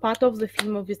distal part of the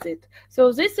femur with it.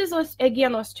 So this is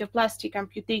again osteoplastic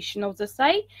amputation of the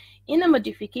thigh in a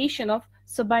modification of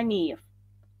Sabaneyev.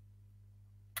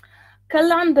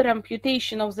 Calander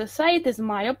amputation of the thigh is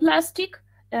myoplastic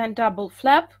and double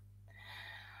flap.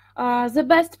 The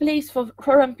best place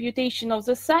for amputation of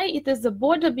the thigh, it is the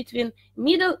border between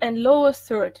middle and lower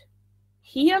third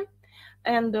here,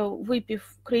 and we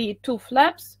create two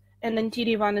flaps, and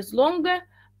anterior one is longer,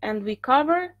 and we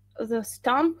cover the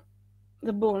stump,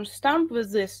 the bone stump,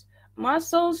 with these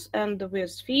muscles and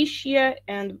with fascia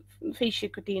and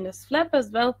fasciocutaneous flap as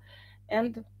well,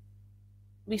 and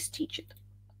we stitch it.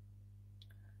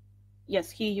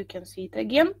 Yes, here you can see it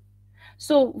again.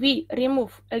 So we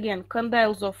remove again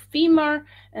condyles of femur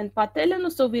and patella,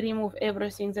 so we remove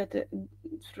everything that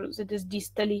is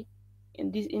distally,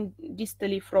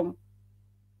 distally from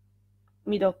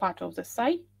middle part of the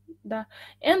thigh,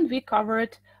 and we cover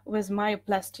it with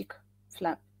myoplastic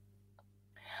flap.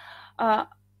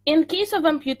 In case of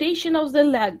amputation of the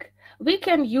leg, we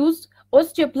can use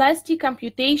osteoplastic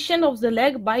amputation of the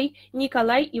leg by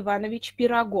Nikolai Ivanovich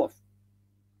Pirogov.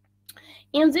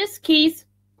 In this case,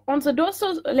 on the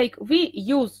dorsal, like we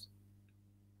use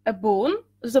a bone,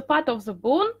 the part of the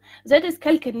bone that is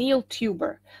calcaneal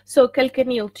tuber. So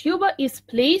calcaneal tuber is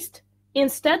placed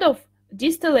instead of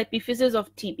distal epiphysis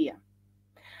of tibia.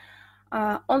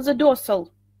 On the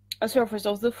dorsal surface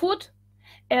of the foot,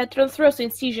 a transverse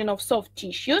incision of soft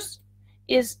tissues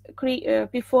is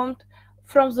performed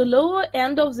from the lower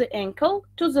end of the ankle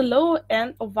to the lower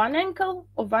end of one ankle,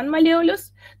 of one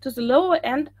malleolus, to the lower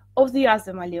end of the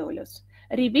other malleolus,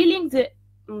 revealing the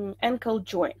ankle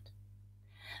joint.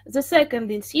 The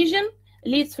second incision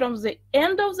leads from the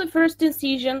end of the first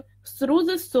incision through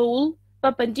the sole,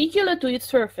 perpendicular to its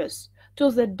surface,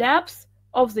 to the depth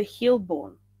of the heel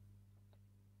bone.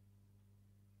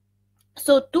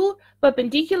 So two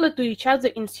perpendicular to each other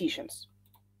incisions.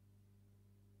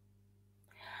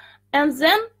 And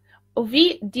then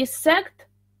we dissect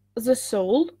the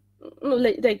sole,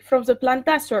 like from the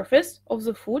plantar surface of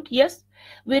the foot, yes.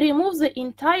 We remove the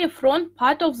entire front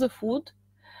part of the foot,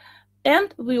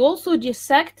 and we also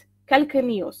dissect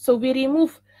calcaneus. So we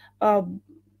remove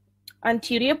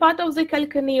anterior part of the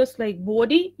calcaneus, like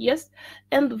body, yes,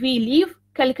 and we leave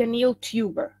calcaneal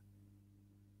tuber.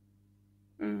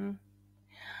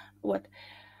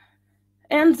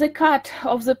 And the cut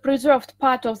of the preserved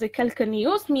part of the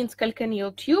calcaneus means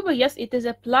calcaneal tuber, yes, it is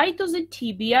applied to the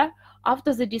tibia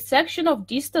after the dissection of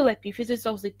distal epiphysis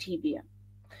of the tibia.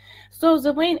 So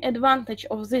the main advantage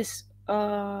of this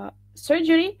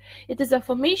surgery, it is a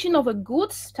formation of a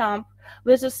good stump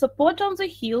with a support on the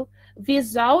heel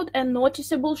without a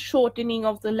noticeable shortening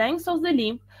of the length of the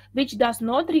limb, which does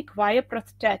not require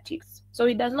prosthetics. So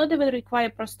it does not even require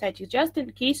prosthetics, just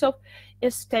in case of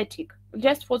aesthetic.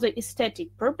 Just for the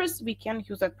aesthetic purpose, we can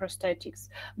use a prosthetics.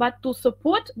 But to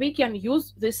support, we can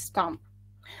use this stump.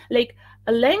 Like,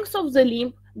 a length of the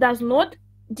limb does not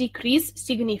decrease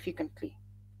significantly.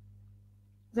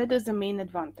 That is the main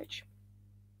advantage.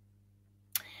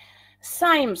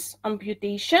 Symes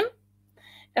amputation.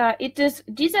 It is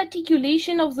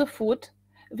disarticulation of the foot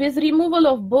with removal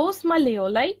of both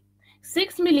malleoli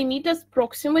 6 millimeters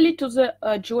proximally to the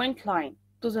joint line,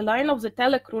 to the line of the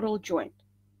talocrural joint.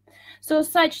 So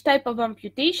such type of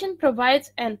amputation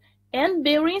provides an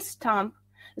end-bearing stump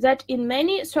that in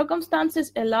many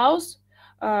circumstances allows,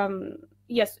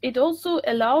 it also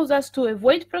allows us to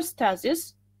avoid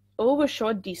prosthesis over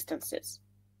short distances.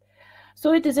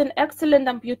 So it is an excellent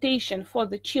amputation for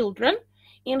the children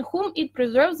in whom it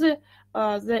preserves the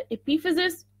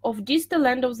epiphysis of distal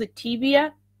end of the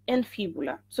tibia and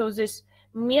fibula. So this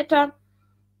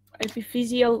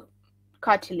meta-epiphyseal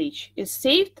cartilage is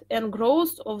saved and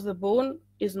growth of the bone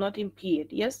is not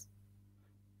impaired, yes?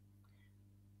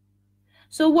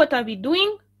 So what are we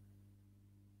doing?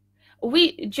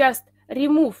 We just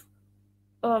remove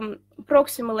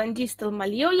proximal and distal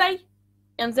malleoli,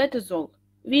 and that is all.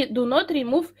 We do not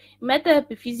remove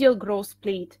metaepiphyseal growth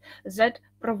plate that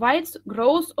provides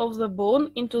growth of the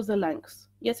bone into the length.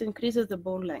 Yes, increases the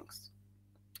bone length.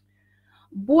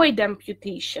 Boyd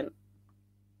amputation.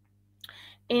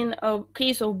 In a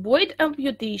case of Boyd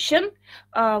amputation,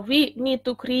 we need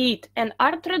to create an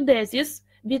arthrodesis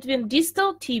between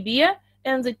distal tibia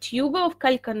and the tuber of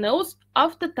calcaneus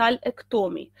after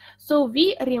talectomy. So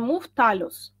we remove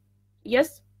talus.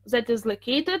 Yes, that is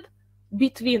located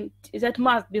between, that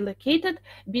must be located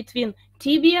between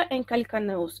tibia and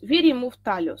calcaneus. We remove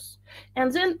talus,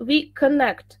 and then we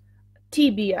connect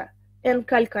tibia and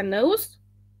calcaneus,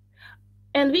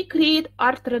 and we create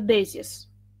arthrodesis.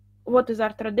 What is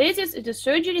arthrodesis? It is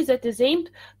surgery that is aimed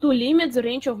to limit the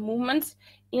range of movements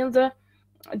in the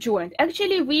joint.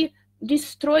 Actually, we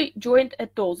destroy joint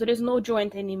at all. There is no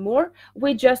joint anymore.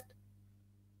 We just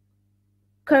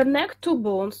connect two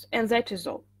bones, and that is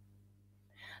all.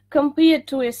 Compared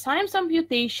to a Symes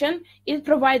amputation, it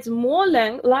provides more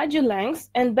larger length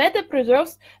and better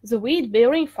preserves the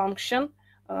weight-bearing function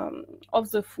of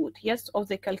the foot, yes, of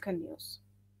the calcaneus.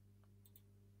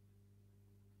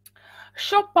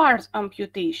 Chopard's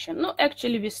amputation. No,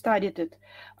 actually, we studied it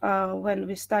when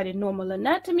we studied normal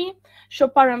anatomy.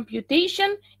 Chopard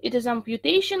amputation, it is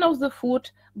amputation of the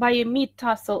foot by a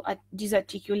mid-tarsal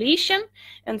disarticulation.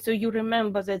 And so you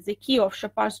remember that the key of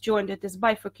Chopard's joint, it is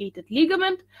bifurcated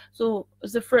ligament. So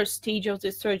the first stage of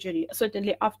the surgery,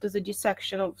 certainly after the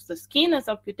dissection of the skin as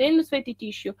subcutaneous fatty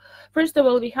tissue, first of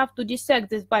all, we have to dissect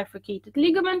this bifurcated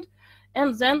ligament,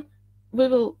 and then we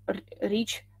will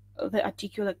reach the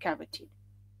articular cavity.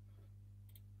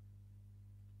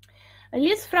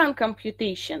 Lisfranc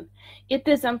amputation. It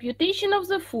is amputation of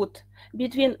the foot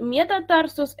between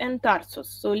metatarsus and tarsus.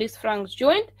 So Lisfranc's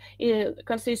joint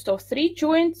consists of 3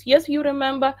 joints, yes, you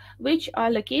remember, which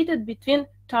are located between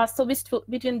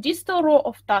distal row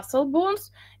of tarsal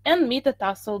bones and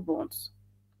metatarsal bones.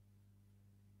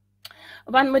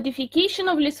 One modification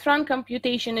of Lisfranc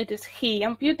amputation, it is Hay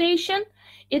amputation.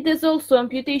 It is also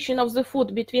amputation of the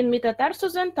foot between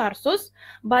metatarsus and tarsus,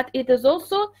 but it is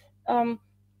also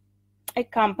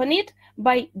accompanied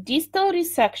by distal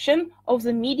resection of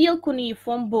the medial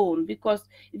cuneiform bone, because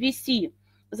we see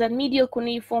that medial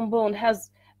cuneiform bone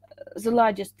has the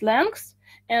largest length,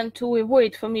 and to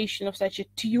avoid formation of such a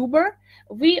tuber,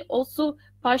 we also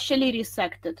partially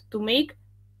resect it to make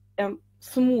a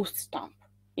smooth stump.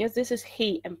 Yes, this is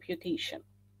Hay amputation.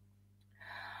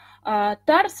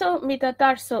 Tarsal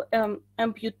metatarsal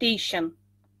amputation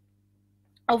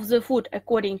of the foot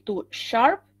according to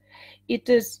Sharp, it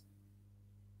is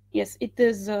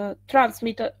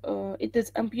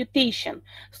amputation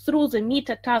through the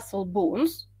metatarsal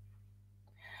bones.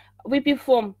 We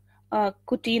perform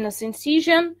cutaneous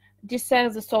incision,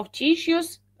 dissect the soft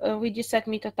tissues, we dissect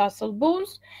metatarsal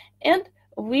bones, and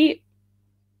we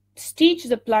stitch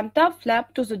the plantar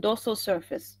flap to the dorsal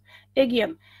surface.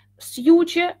 Again,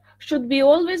 suture should be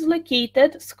always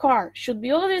located, scar should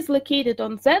be always located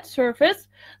on that surface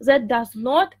that does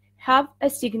not have a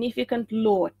significant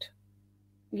load.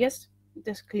 Yes,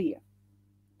 that's clear.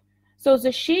 So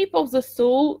the shape of the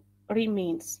sole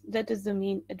remains. That is the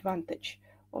main advantage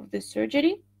of this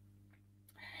surgery.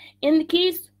 In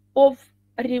case of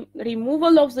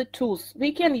removal of the tooth,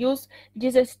 we can use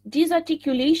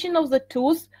disarticulation of the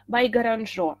tooth by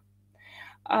Garangeau.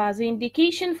 The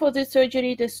indication for this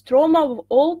surgery is trauma of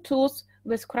all tooth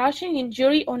with crushing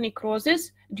injury or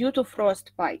necrosis due to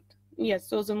frostbite. Yes,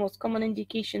 so the most common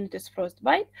indication is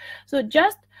frostbite. So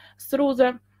just through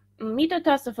the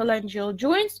metatarsophalangeal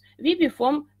joints, we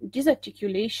perform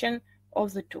disarticulation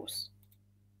of the tooth.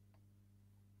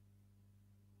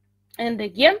 And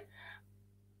again,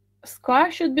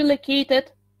 scar should be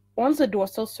located on the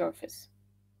dorsal surface.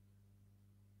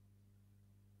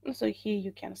 So here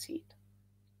you can see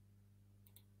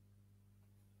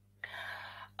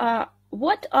it.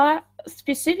 What are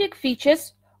specific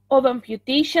features of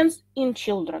amputations in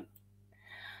children?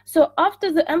 So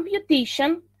after the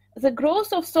amputation, the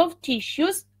growth of soft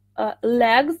tissues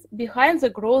lags behind the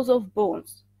growth of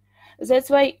bones. That's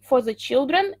why for the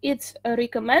children, it's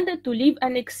recommended to leave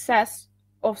an excess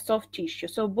of soft tissue.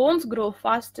 So bones grow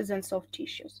faster than soft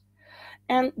tissues.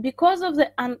 And because of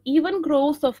the uneven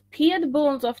growth of paired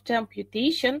bones after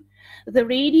amputation, the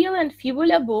radial and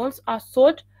fibular bones are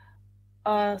thought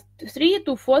 3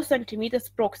 to 4 centimeters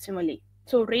proximally.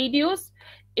 So radius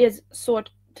is thought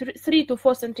 3 to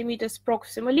 4 centimeters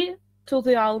proximally to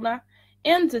the ulna,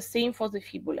 and the same for the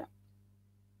fibula,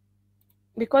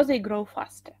 because they grow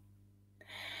faster.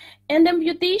 And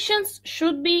amputations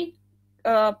should be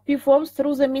performed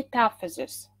through the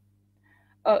metaphysis.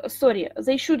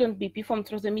 They shouldn't be performed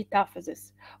through the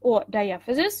metaphysis or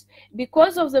diaphysis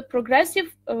because of the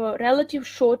progressive relative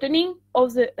shortening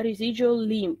of the residual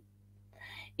limb.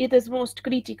 It is most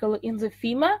critical in the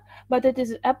femur, but it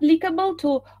is applicable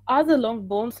to other long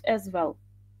bones as well.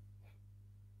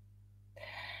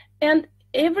 And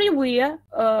everywhere,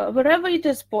 wherever it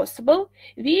is possible,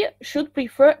 we should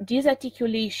prefer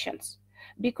disarticulations,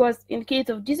 because in case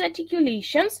of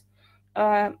disarticulations,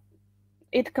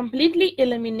 it completely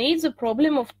eliminates the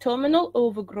problem of terminal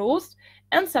overgrowth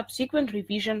and subsequent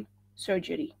revision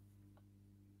surgery.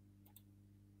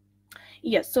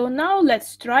 Yes, so now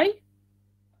let's try.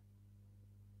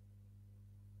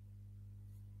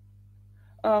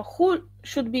 Who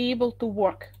should be able to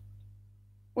work?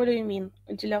 What do you mean,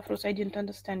 Dilafrus? I didn't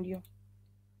understand you.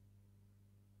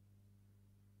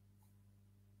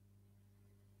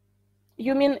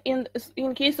 You mean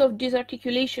in case of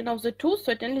disarticulation of the tooth,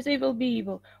 certainly they will be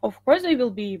able. Of course they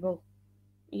will be able.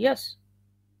 Yes,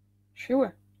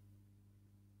 sure.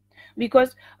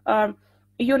 Because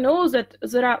you know that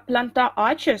there are plantar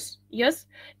arches, yes,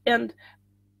 and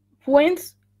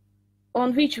points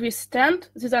on which we stand,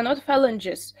 these are not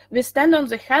phalanges. We stand on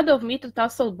the head of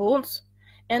metatarsal bones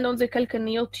and on the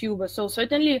calcaneal tuber, so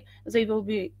certainly they will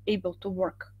be able to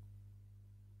work.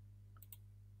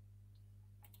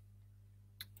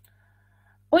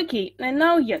 Okay, and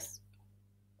now, yes,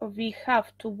 we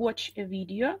have to watch a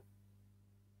video.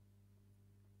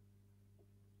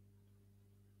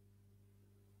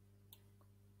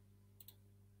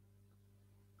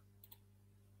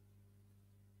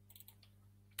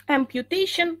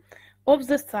 Amputation of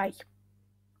the thigh.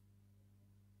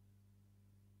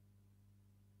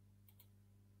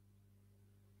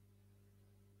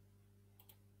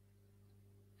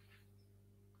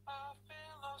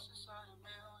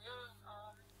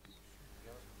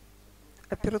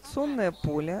 Операционное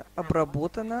поле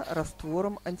обработано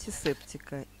раствором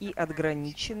антисептика и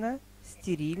отграничено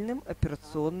стерильным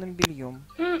операционным бельем.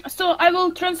 So I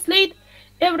will translate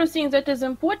everything that is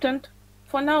important.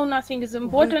 For now, nothing is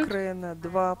important. Выкроено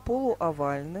 2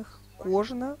 полуовальных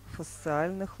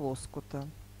кожно-фасциальных лоскута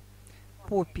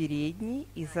по передней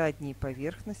и задней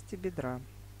поверхности бедра.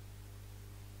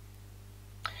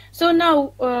 So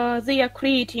now they are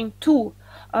creating 2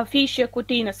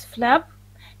 fasciocutaneous flap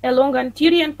along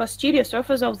anterior and posterior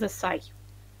surface of the thigh.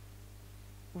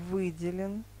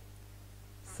 Выделен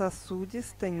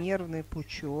сосудисто-нервный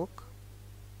пучок,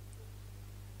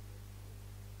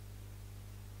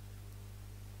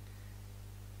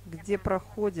 где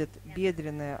проходит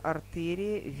бедренная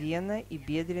артерия, вена и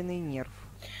бедренный нерв.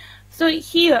 So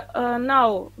here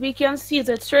now we can see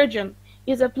that surgeon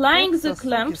is applying the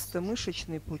clamps.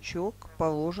 Сосудисто-мышечный пучок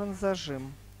положен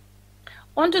зажим.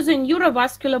 Onto the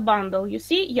neurovascular bundle. You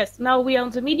see, yes, now we are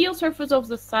on the medial surface of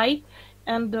the thigh,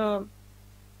 and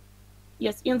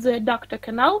yes, in the adductor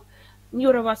canal,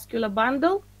 neurovascular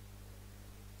bundle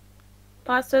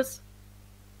passes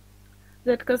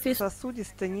that consists.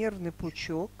 Сосудисто-нервный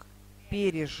пучок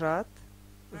пережат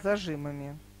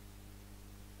зажимами.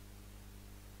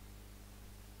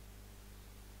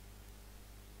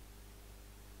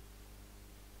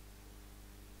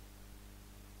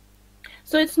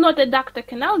 So it's not a adductor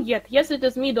canal yet. Yes, it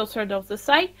is middle third of the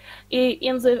thigh.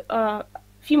 In the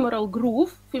femoral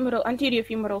groove, anterior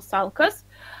femoral sulcus,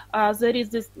 there is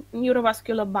this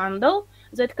neurovascular bundle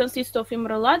that consists of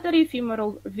femoral artery,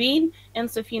 femoral vein, and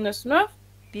saphenous nerve.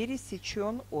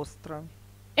 Пересечен остро.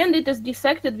 And it is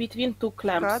dissected between two В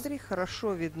clamps. кадре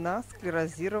хорошо видна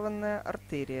склерозированная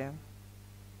артерия.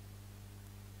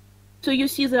 So you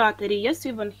see the artery, yes,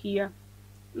 even here.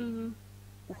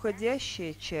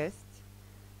 Уходящая часть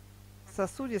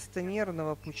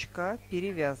сосудисто-нервного пучка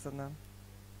перевязана.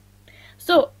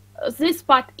 So this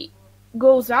part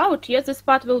goes out, yes, this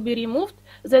part will be removed.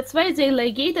 That's why they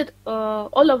ligated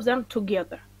all of them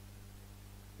together.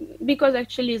 Because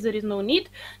actually there is no need,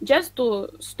 just to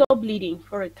stop bleeding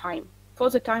for a time, for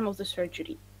the time of the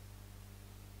surgery.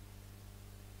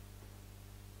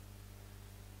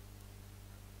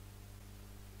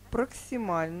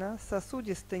 Проксимально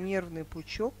сосудисто-нервный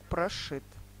пучок прошит.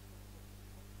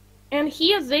 And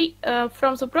here they,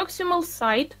 from the proximal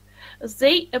side,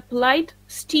 they applied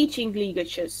stitching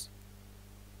ligatures.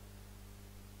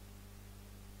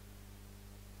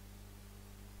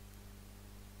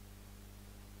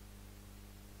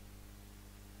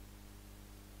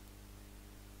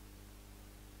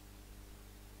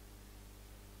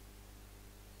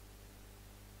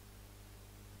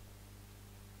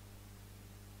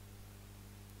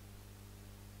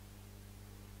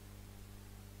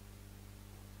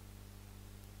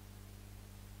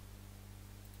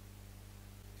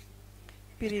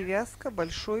 Перевязка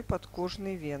большой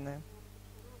подкожной вены.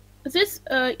 This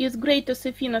is greater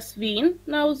saphenous vein.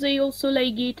 Now they also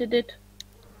ligated it.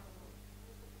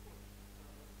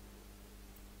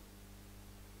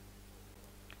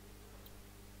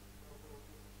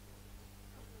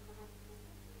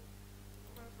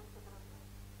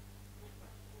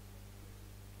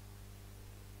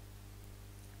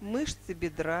 Мышцы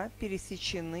бедра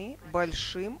пересечены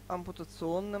большим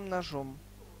ампутационным ножом.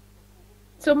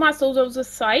 So muscles of the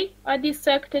thigh are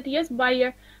dissected, yes,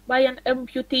 by an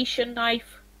amputation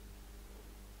knife.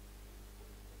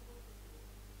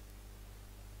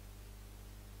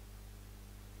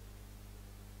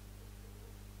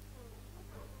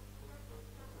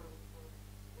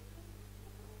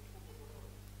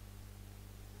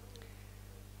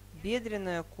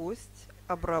 Бедренная кость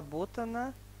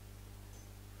обработана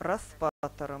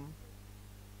распатором.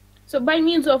 So by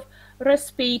means of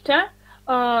raspator,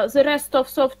 the rest of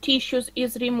soft tissues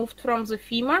is removed from the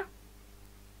femur.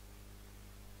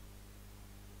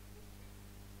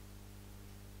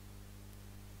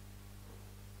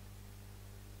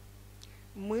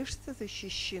 Мышцы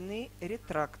защищены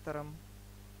ретрактором.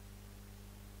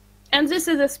 And this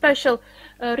is a special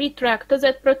retractor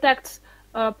that protects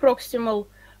proximal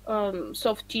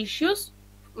soft tissues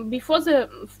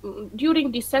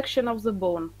during dissection of the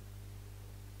bone.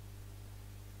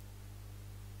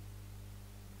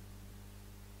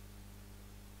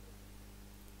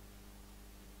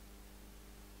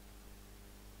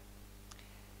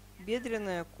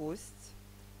 Бедренная кость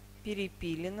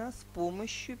перепилена с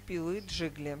помощью пилы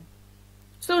джигли.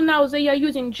 So now they are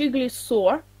using jiggly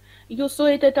saw. You saw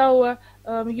it at our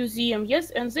museum, yes,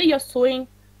 and they are sawing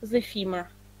the femur.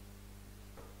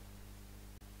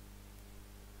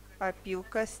 Опил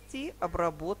кости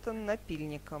обработан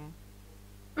напильником.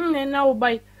 And now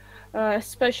by a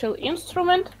special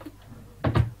instrument,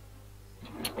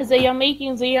 they are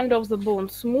making the end of the bone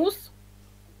smooth.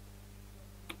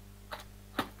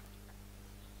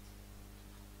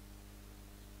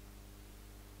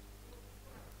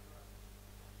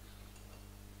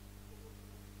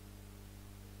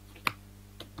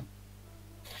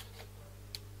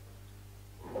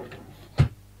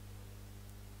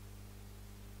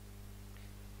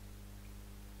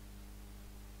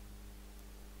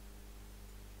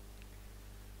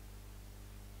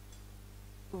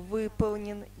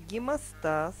 Выполнен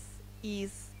гемостаз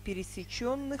из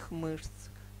пересеченных мышц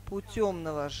путем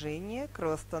наложения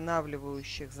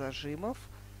кровоостанавливающих зажимов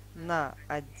на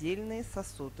отдельные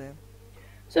сосуды.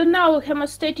 So now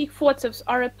hemostatic forceps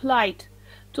are applied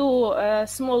to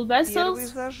small Первый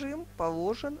vessels, зажим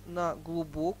положен на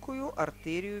глубокую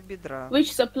артерию бедра.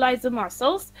 which supply the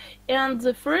muscles, and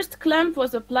the first clamp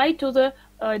was applied to the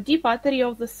deep artery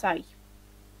of the thigh.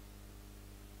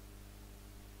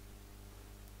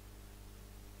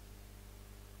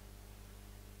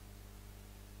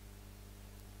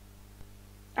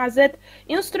 As that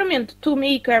instrument to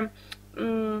make a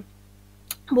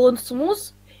bone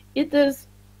smooth, it is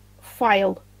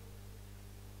filed.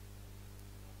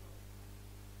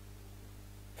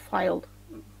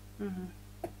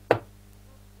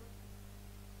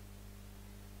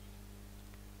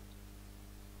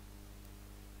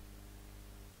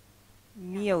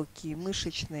 Мелкие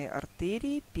мышечные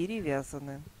артерии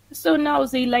перевязаны. So now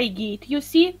they ligate. You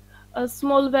see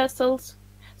small vessels.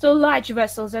 So large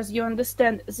vessels, as you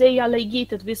understand, they are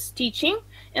ligated with stitching,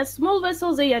 and small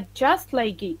vessels, they are just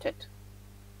ligated.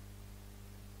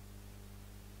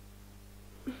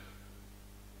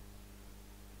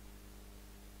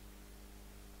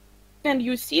 And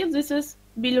you see, this is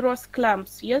Billroth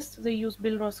clamps. Yes, they use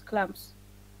Billroth clamps.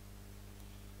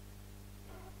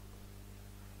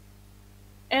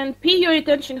 And pay your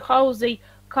attention how they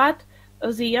cut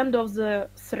the end of the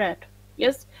thread.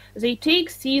 Yes, they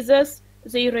take scissors,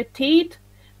 they rotate,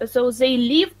 so they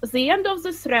leave the end of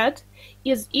the thread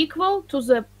is equal to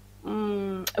the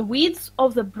width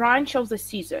of the branch of the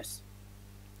scissors.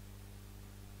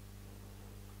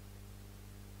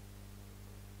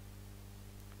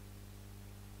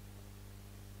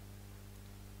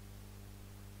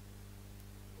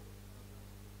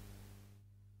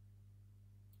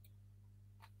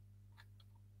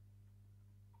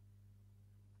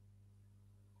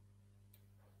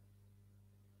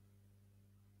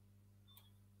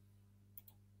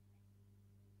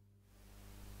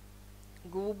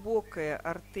 Глубокая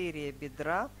артерия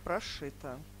бедра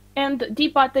прошита. And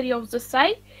deep artery of the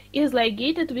thigh is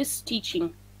ligated with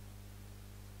stitching.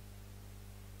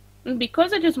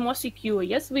 Because it is more secure.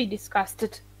 Yes, we discussed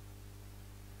it.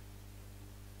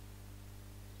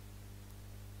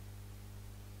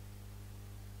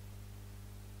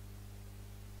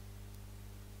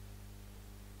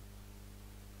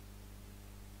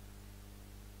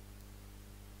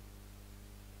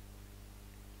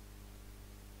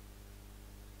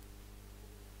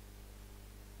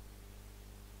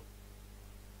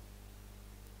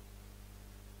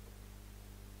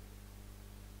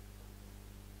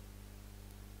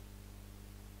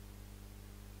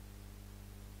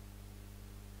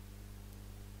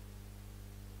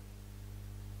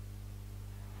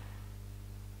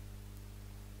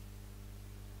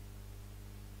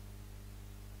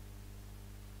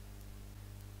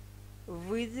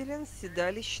 Выделен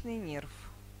седалищный нерв.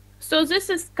 So this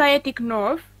is sciatic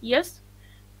nerve. Yes.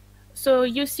 So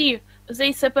you see,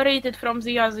 they separated from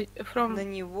the other На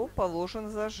него положен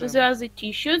зажим. the other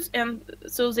tissues, and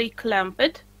so they clamp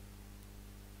it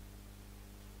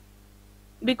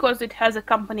because it has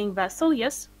accompanying vessel.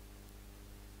 Yes.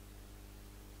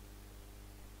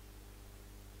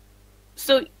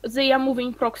 So they are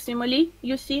moving proximally.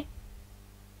 You see.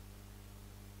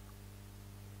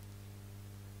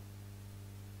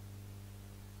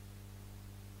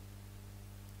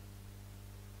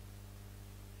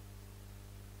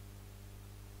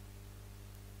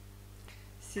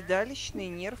 Седалищный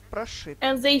нерв прошит.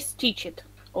 And they stitch it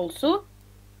also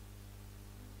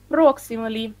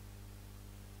proximally.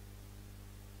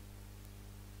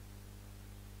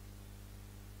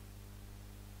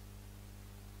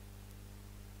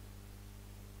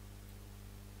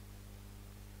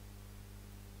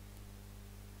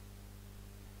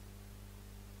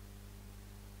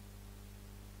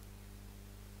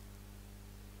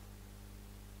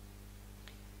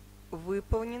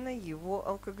 Выполнена его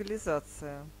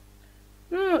алкоголизация.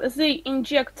 They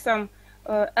inject some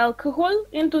alcohol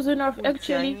into the nerve. Пультя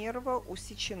Actually, нерва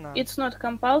усечена. it's not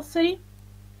compulsory.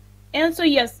 And so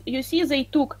yes, you see, they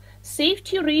took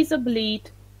safety razor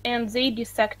blade and they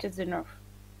dissected the nerve.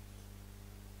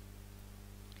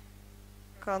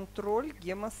 Контроль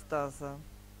гемостаза.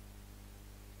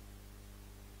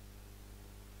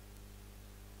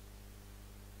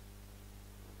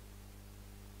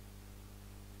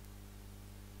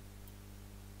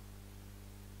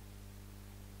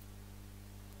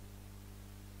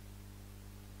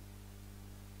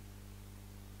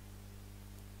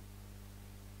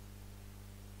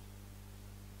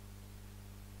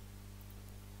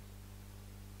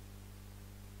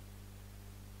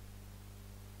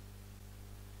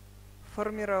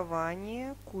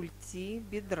 Формирование культи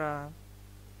бедра.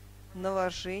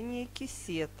 Наложение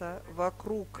кисета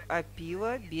вокруг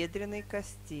опила бедренной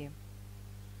кости.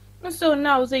 So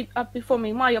now they are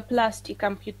performing myoplastic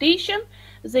amputation.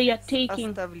 They are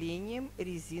taking оставлением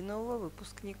резинового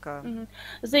выпускника.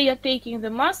 They are taking the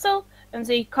muscle and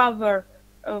they cover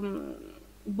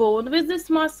bone with this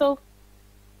muscle.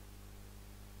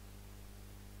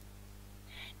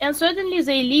 And certainly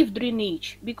they leave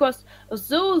drainage, because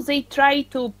though they try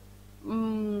to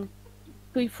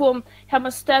perform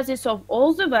hemostasis of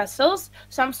all the vessels,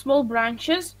 some small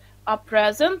branches are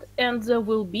present and there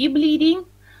will be bleeding,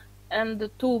 and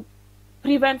to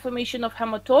prevent formation of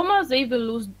hematoma,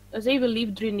 they will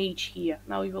leave drainage here.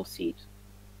 Now you will see it.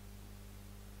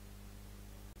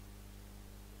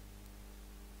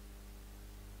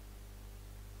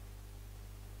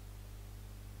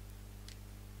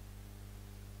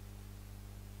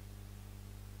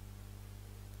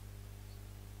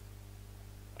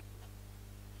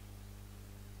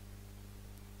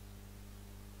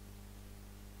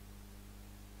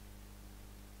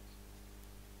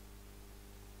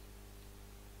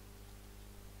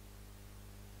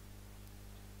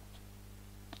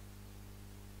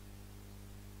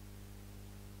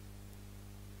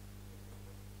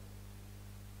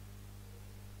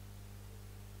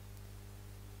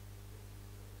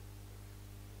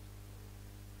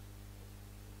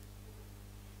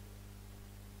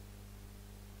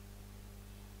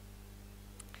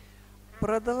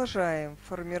 Продолжаем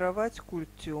формировать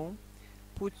культю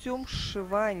путем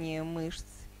сшивания мышц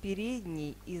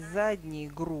передней и задней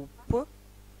групп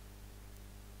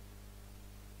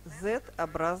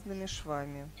Z-образными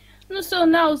швами. So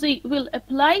now they will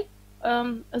apply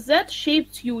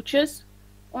Z-shaped sutures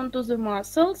onto the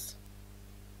muscles.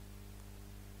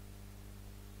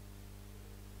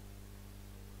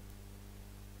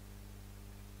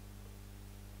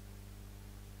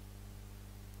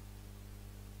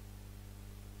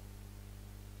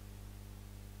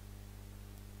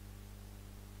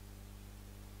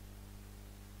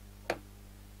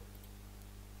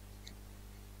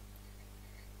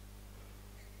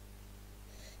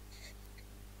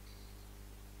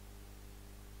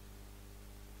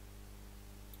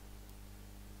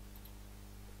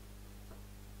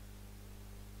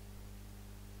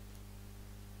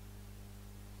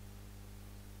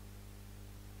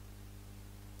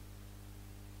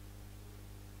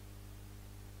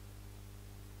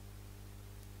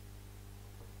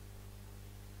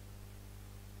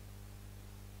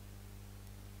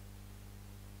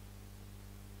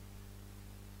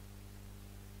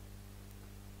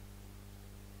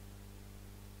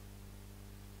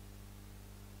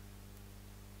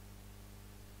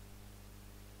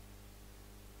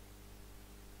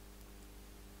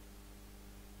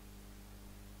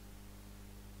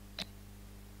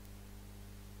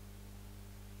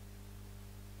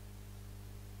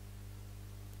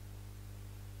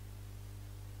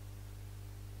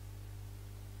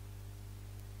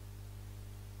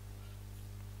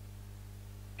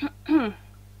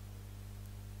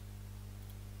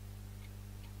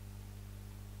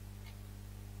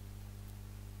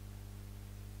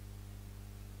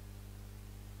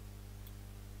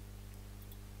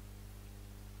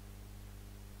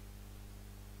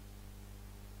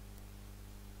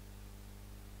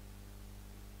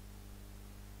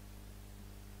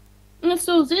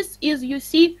 So this is, you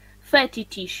see, fatty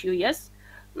tissue, yes?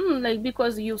 Like,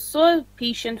 because you saw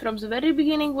patient from the very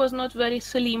beginning was not very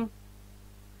slim,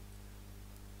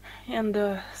 and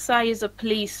the thigh is a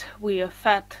place where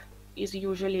fat is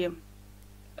usually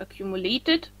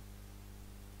accumulated.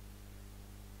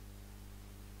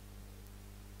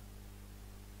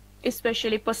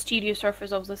 Especially posterior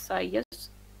surface of the thigh, yes?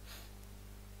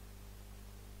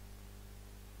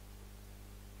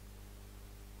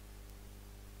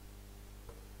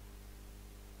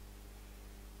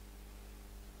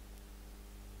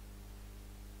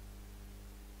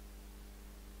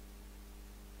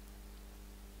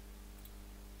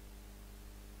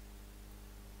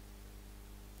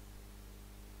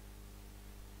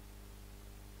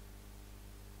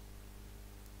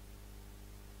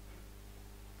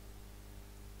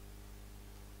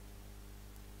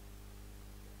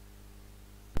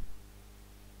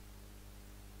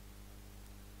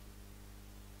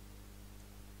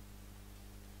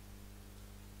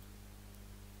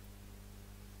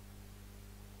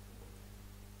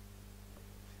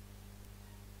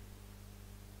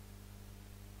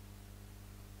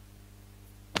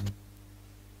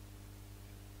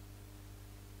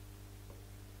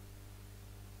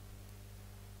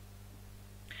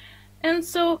 And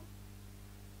so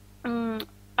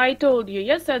I told you,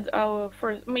 yes, that our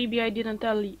first, maybe I didn't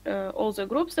tell all the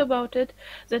groups about it,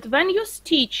 that when you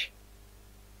stitch,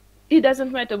 it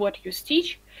doesn't matter what you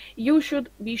stitch, you should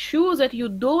be sure that you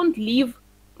don't leave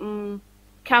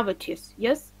cavities,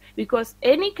 yes? Because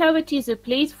any cavity is a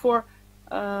place for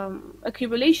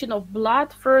accumulation of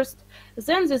blood first,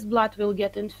 then this blood will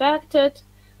get infected,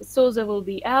 so there will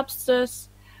be abscess,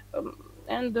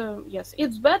 and yes,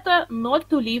 it's better not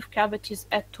to leave cavities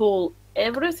at all.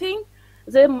 Everything,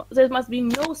 there must be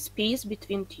no space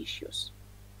between tissues.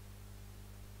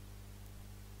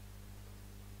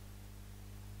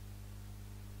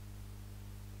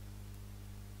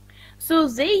 So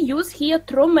they use here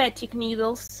traumatic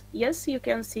needles. Yes, you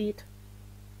can see it.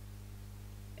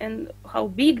 And how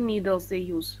big needles they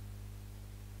use.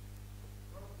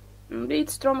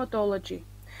 It's traumatology.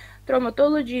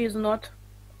 Traumatology is not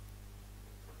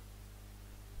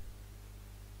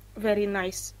very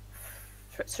nice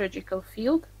surgical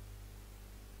field.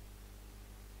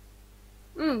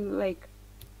 Like,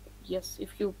 yes,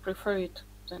 if you prefer it,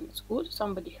 then it's good.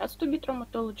 Somebody has to be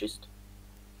traumatologist.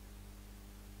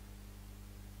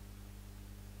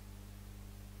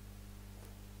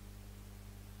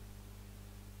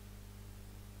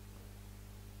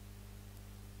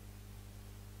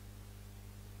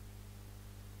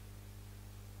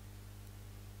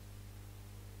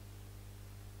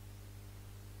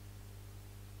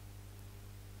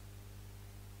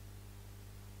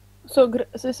 So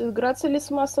this is gracilis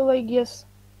muscle, I guess.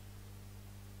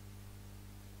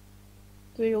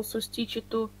 we also stitch it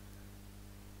to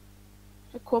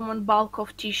a common bulk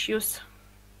of tissues.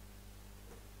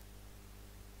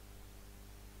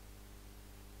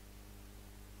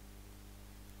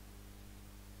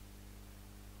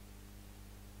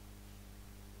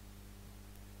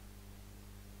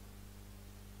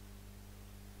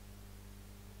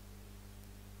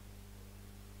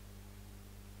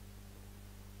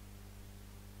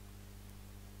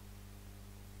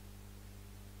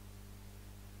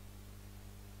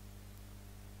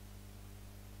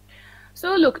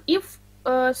 So look, if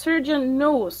a surgeon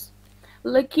knows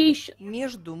location.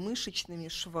 Между мышечными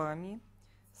швами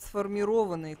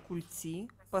сформированной культи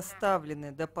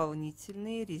поставлены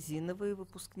дополнительные резиновые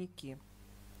выпускники.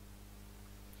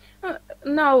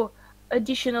 Now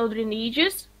additional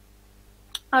drainages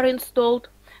are installed.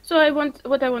 So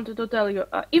what I wanted to tell you,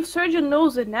 if surgeon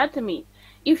knows anatomy,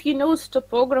 if he knows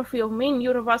topography of main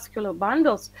neurovascular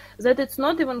bundles, that it's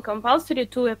not even compulsory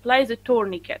to apply the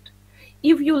tourniquet.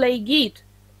 If you ligate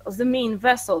the main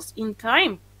vessels in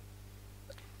time,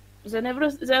 then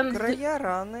Края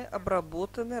раны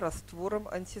обработаны раствором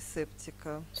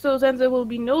антисептика. So then there will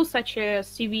be no such a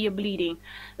severe bleeding.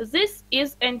 This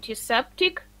is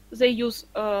antiseptic. They use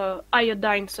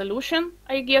iodine solution,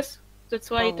 I guess. That's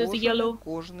why it is yellow.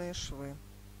 Кожные швы.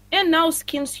 And now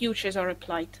skin sutures are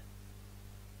applied.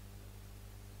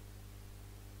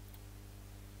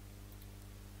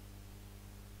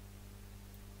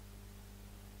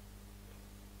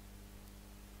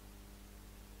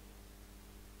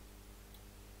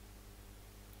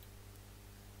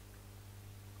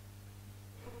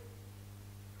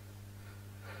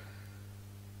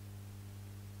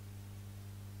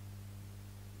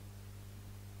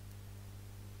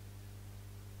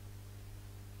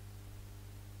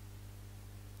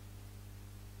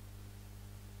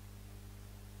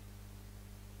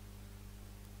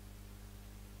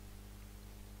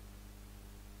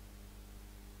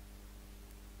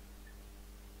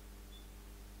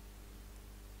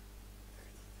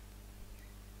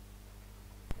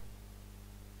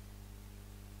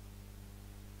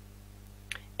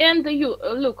 And you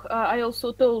look, I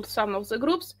also told some of the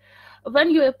groups, when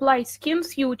you apply skin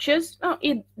sutures,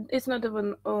 it's not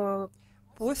even...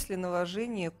 После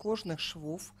наложения кожных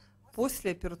швов,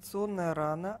 послеоперационная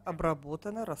рана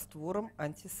обработана раствором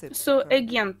антисептика. So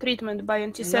again, treatment by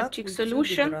antiseptic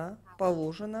solution. На культю бедра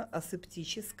положена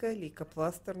асептическая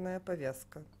лейкопластерная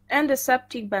повязка. And a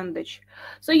septic bandage.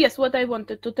 So yes, what I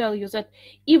wanted to tell you that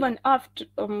even after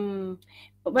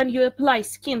when you apply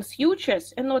skin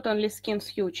sutures, and not only skin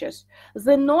sutures,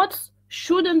 the knots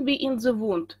shouldn't be in the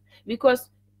wound, because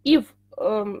if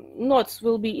knots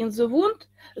will be in the wound,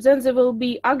 then there will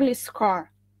be ugly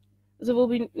scar. There will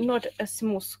be not a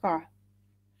smooth scar.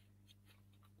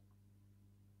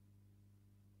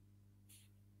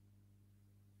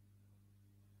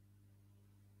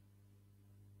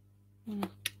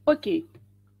 Okay.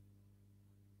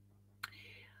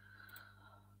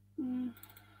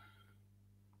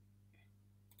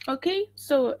 Okay,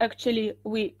 so actually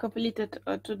we completed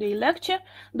today's lecture.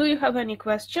 Do you have any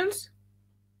questions?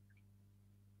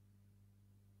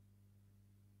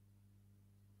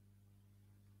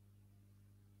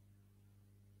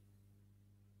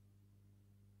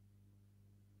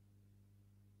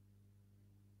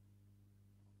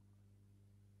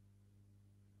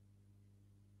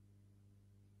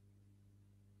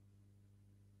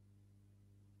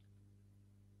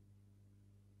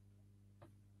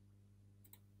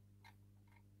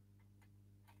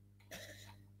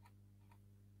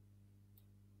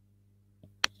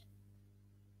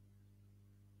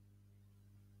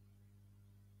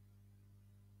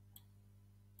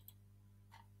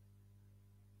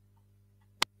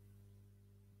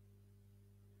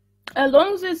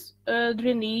 Along these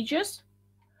drainages,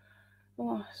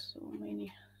 oh, so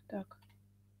many.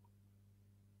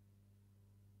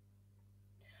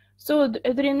 So the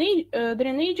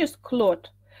drainages clot,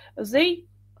 they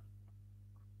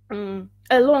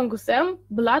along them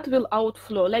blood will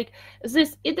outflow like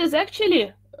this. It is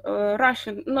actually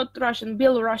Russian, not Russian,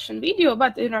 Belarusian video,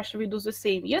 but in Russia we do the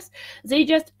same. Yes, they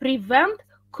just prevent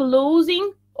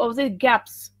closing of the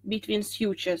gaps between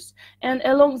sutures, and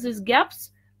along these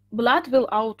gaps blood will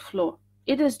outflow.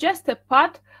 It is just a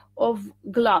part of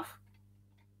glove,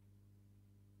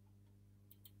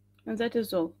 and that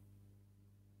is all.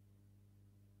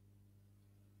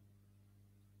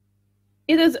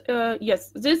 It is,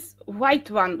 yes, this white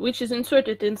one, which is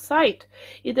inserted inside,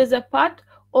 it is a part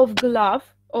of glove,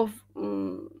 of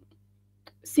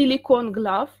silicone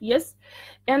glove, yes,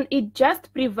 and it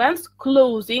just prevents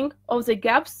closing of the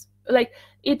gaps, like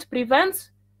it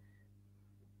prevents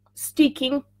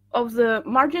sticking of the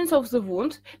margins of the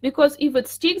wound, because if it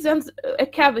sticks, then a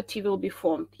cavity will be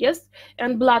formed, yes,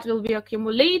 and blood will be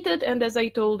accumulated, and as I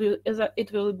told you,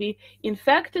 it will be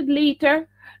infected later.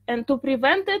 And to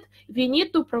prevent it, we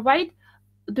need to provide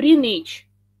drainage,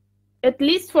 at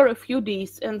least for a few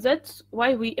days, and that's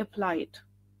why we apply it.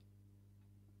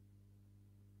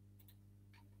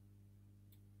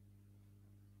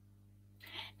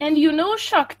 And you know,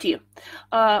 Shakti,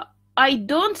 I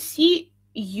don't see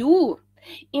you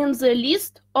in the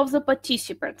list of the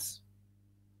participants.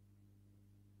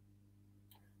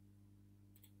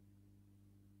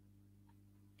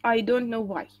 I don't know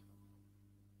why.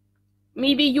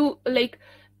 Maybe you like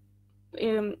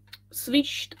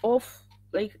switched off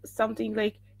like something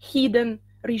like hidden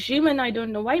regime, and I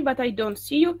don't know why, but I don't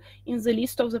see you in the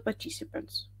list of the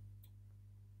participants.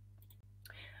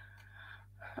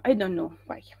 I don't know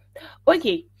why.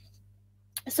 Okay,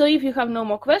 so if you have no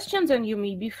more questions, then you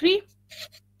may be free.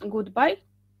 Goodbye.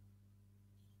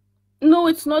 No,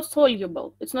 it's not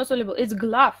soluble. It's not soluble. It's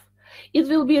glove. It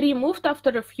will be removed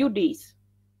after a few days.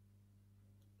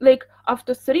 Like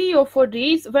after 3 or 4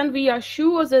 days, when we are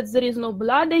sure that there is no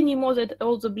blood anymore, that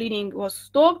all the bleeding was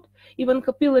stopped, even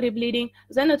capillary bleeding,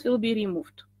 then it will be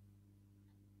removed.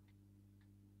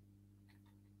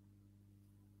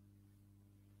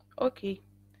 Okay,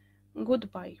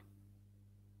 goodbye.